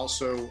 and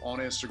also on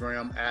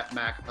Instagram at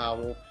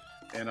macpowell,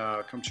 and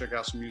come check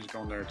out some music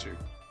on there too.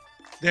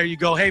 There you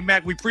go. Hey,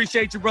 Mac, we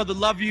appreciate you, brother.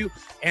 Love you,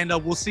 and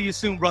we'll see you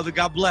soon, brother.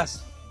 God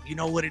bless. You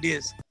know what it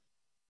is.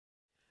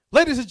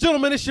 Ladies and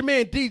gentlemen, it's your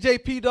man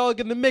DJ P-Dog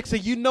in the mix,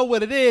 and you know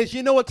what it is.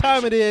 You know what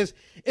time it is.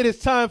 It is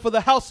time for the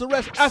House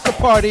Arrest After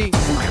Party.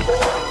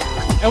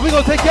 And we're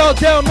going to take y'all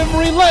down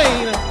memory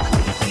lane.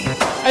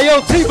 Hey,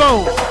 yo,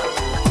 T-Bone,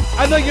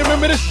 I know you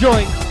remember this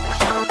joint.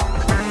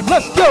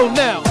 Let's go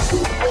now.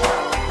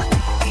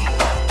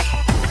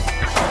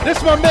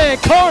 This my man,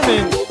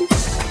 Carmen.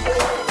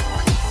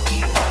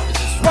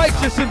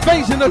 Righteous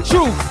invasion of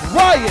truth.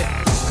 Riot.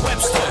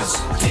 Webster's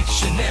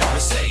dictionary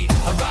say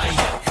a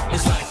riot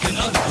is like an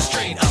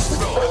unrestrained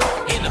uproar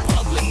in a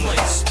public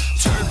place.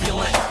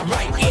 Turbulent,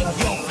 right in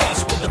your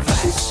face with the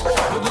facts.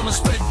 We're gonna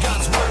spread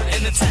God's word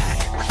and attack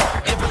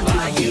every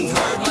lie you've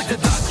heard, like the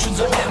doctrines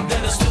of men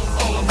that are still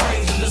all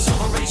amazing. There's a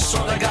race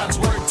on God's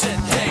word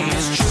today.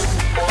 It's true.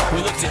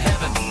 We look to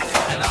heaven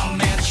and our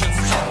mansions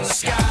in the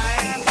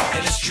sky,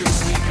 and it's true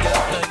we've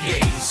got the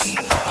gates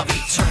of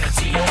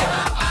eternity in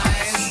our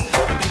eyes.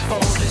 Before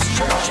this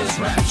church is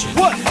raptured,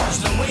 What? there's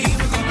no way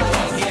we're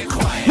gonna be here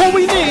quiet. What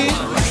we need.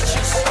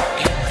 Righteous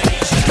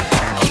invasion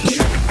of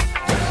truth.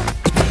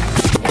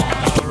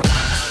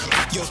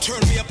 Yo,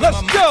 turn me up Let's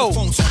on my go.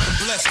 microphone so I can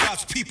bless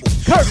God's people.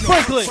 Kirk You know,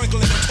 Franklin.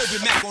 Franklin and Toby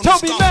Mac on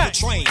Toby the Mac.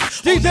 train.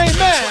 DJ On the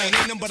Mac. train, ain't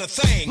nothing but a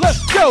thing. Let's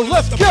go,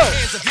 let's Lift up go. your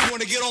hands if you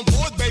want to get on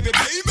board, baby,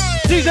 baby.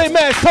 DJ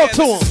Max, talk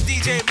to him.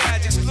 DJ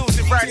Mad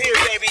exclusive right here,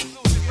 baby.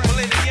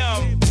 Millennium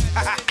Young.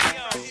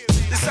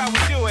 This is how we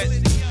do it.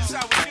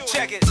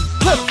 Check it.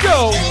 Let's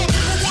go.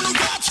 Wanna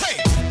ride, train.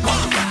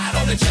 Wanna ride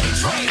on the J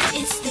train?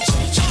 It's the J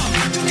train.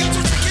 You got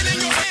to take it in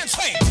your hands,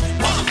 train.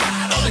 Wanna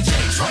ride on the J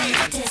train?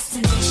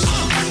 Destination.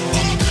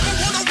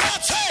 Wanna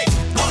ride, train.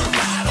 Wanna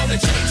ride on the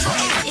J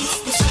train? It's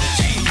the J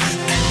train.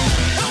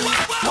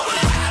 Wanna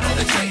ride on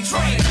the J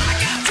train? I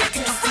got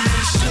tickets to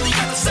ride to the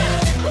other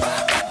side.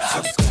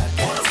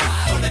 Wanna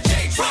ride on the J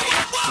train?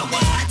 Wanna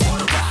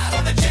ride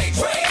on the J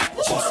train?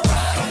 Wanna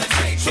ride on the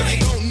J If train?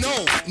 you don't know,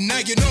 now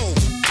you know.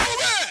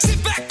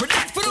 Sit back,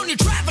 relax, put on your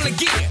traveling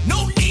gear.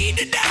 No need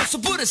to doubt, so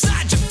put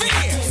aside your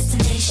fear.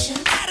 Destination.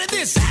 Out of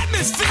this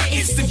atmosphere,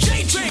 it's the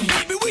J train,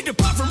 baby. We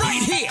depart from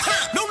right here.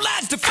 No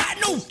lines to fight,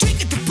 no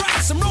ticket to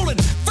price. I'm rolling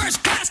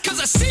first class, cause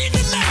I seen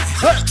the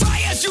light.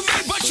 Try as you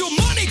may, but your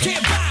money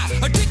can't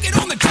buy a ticket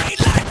on the train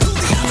line to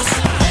the other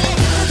side.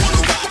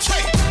 Wanna ride,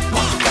 train.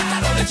 Wanna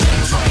ride on the J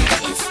train?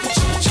 It's the J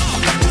train.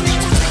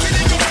 You got to take it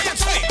in your hands,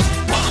 train.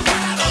 Wanna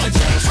ride on the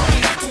J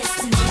train?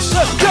 Destination.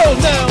 Let's go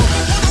now.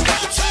 Wanna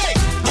ride, train.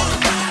 Wanna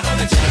ride on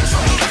the J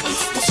train?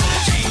 It's the J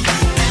train.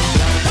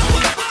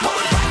 Wanna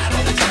ride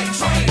on the J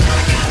train? I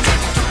got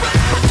tickets to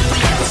ride to the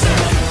other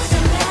side.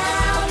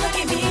 Now look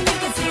at me, you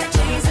can see I'm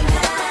chasing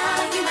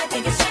now. You might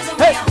think it's just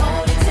the Hey. way I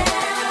hold it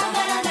down,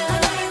 but I know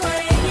you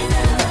want it, you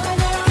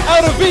know.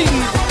 Out of beaten.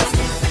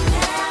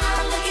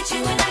 Now look at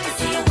you and I can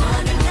see you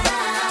wonder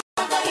now.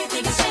 Although you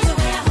think it's just the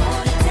way I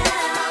hold it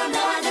down,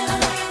 no, I know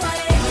you want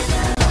it, you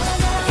know.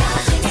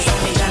 I saw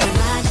me driving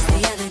by just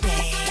the other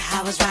day.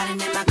 I was riding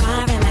in my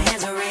car and my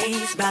hands were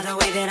raised. By the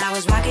way that I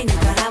was rocking, you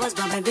thought I was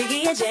bumping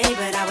Biggie and Jay,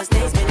 but I was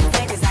stay spinning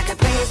fake 'cause I could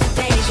praise the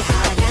days. You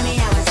hollered at me,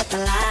 I was up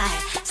the line.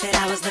 Said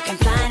I was looking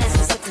fine as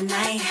I slept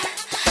tonight.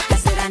 I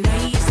said I know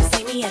you used to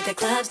see me at the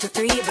clubs till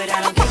 3, but I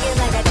don't kick it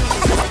like I did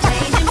 'cause it's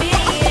changing me.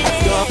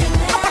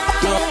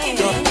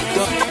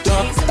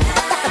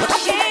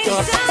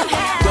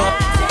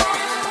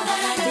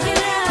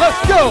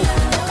 Let's go.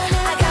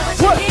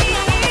 What?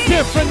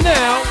 Different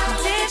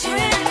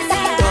now.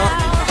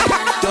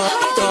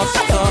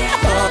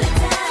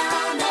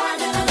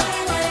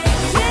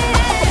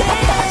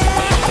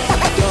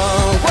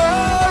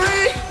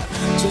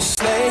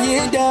 Just lay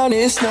it down,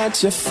 it's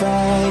not your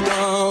fight.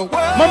 Don't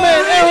worry. My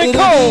man Eric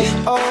It'll Cole.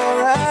 be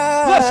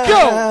alright. Let's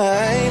go.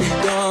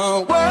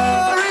 Don't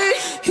worry,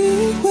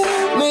 he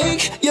will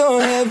make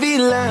your heavy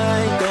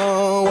line.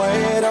 Don't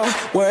worry at all,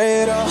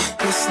 worry at all.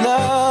 This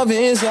love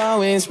is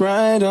always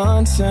right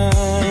on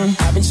time.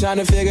 I've been trying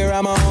to figure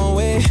out my own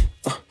way.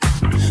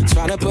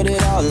 Trying to put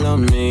it all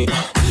on me.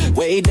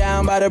 Way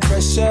down by the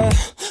pressure.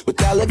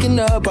 Without looking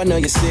up, I know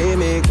you see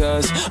me.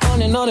 Cause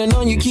on and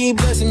on you keep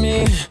blessing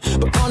me.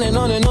 But on and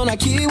on I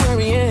keep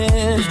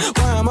worrying.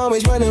 Why I'm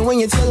always running when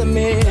you're telling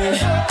me.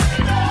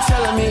 You're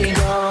telling me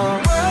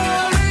don't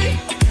worry.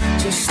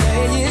 Just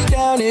lay it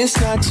down, it's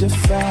not your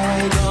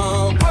fight.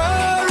 Don't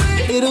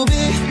worry, it'll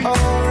be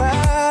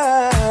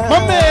alright. My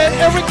man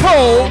Eric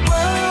Cole. Don't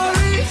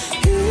worry,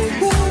 he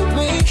will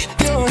make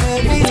your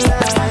heavy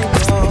line.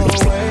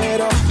 Don't worry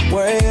at all,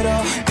 worry at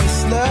all. This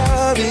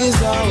love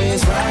is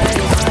always right.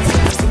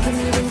 Sinking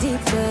even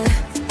deeper.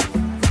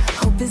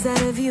 Hope is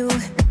out of view.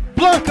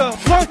 Blanca.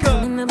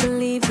 I'm a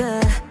believer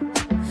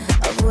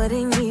of what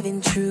ain't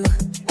even true.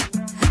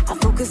 I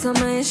focus on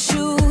my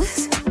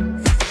issues.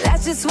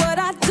 That's just what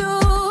I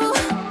do.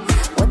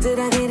 What did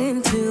I get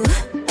into?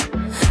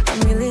 I'm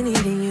really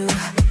needing you.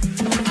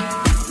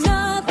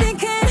 Nothing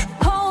can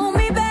hold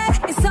me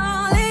back. It's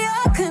all in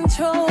your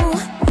control.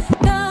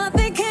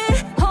 Nothing can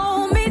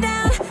hold me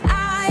down.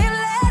 I am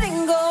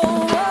letting go.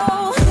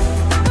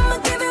 I'ma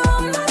give you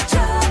all my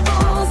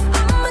troubles.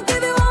 I'ma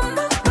give you all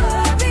my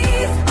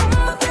worries.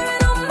 I'ma give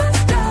it all my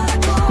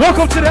struggles.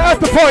 Welcome to the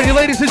after party,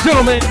 ladies and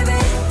gentlemen.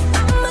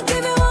 I'ma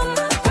give you all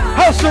my problems.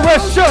 House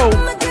Arrest Show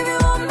I'ma give you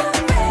all my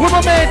pain. with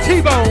my man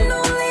T-Bone.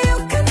 Only you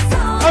can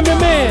solve. I'm your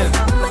man,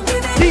 I'ma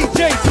give it DJ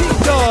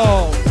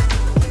T-Dog.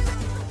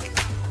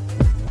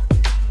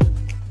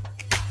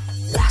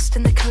 Lost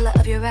in the color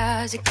of your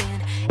eyes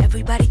again.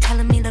 Everybody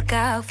telling me look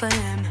out for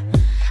him.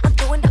 I'm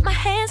throwing up my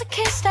hands, I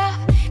can't stop.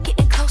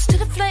 Getting close close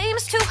to the flame,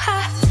 it's too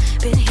high.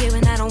 Been here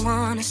and I don't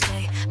wanna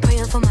stay.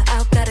 Praying for my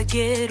out, gotta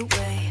get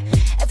away.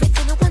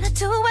 Everything I wanna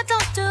do, I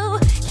don't do.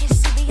 Can't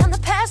see beyond the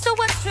past or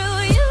what's true.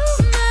 You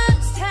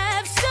must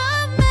have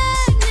some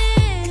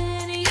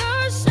magnet in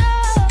your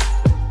soul,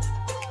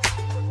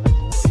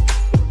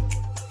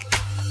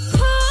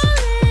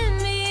 pulling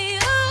me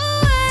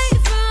away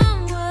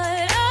from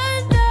what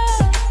I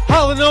know.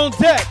 Howlin' on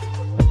deck.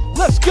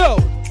 Let's go.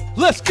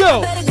 Let's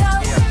go. Better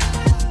go.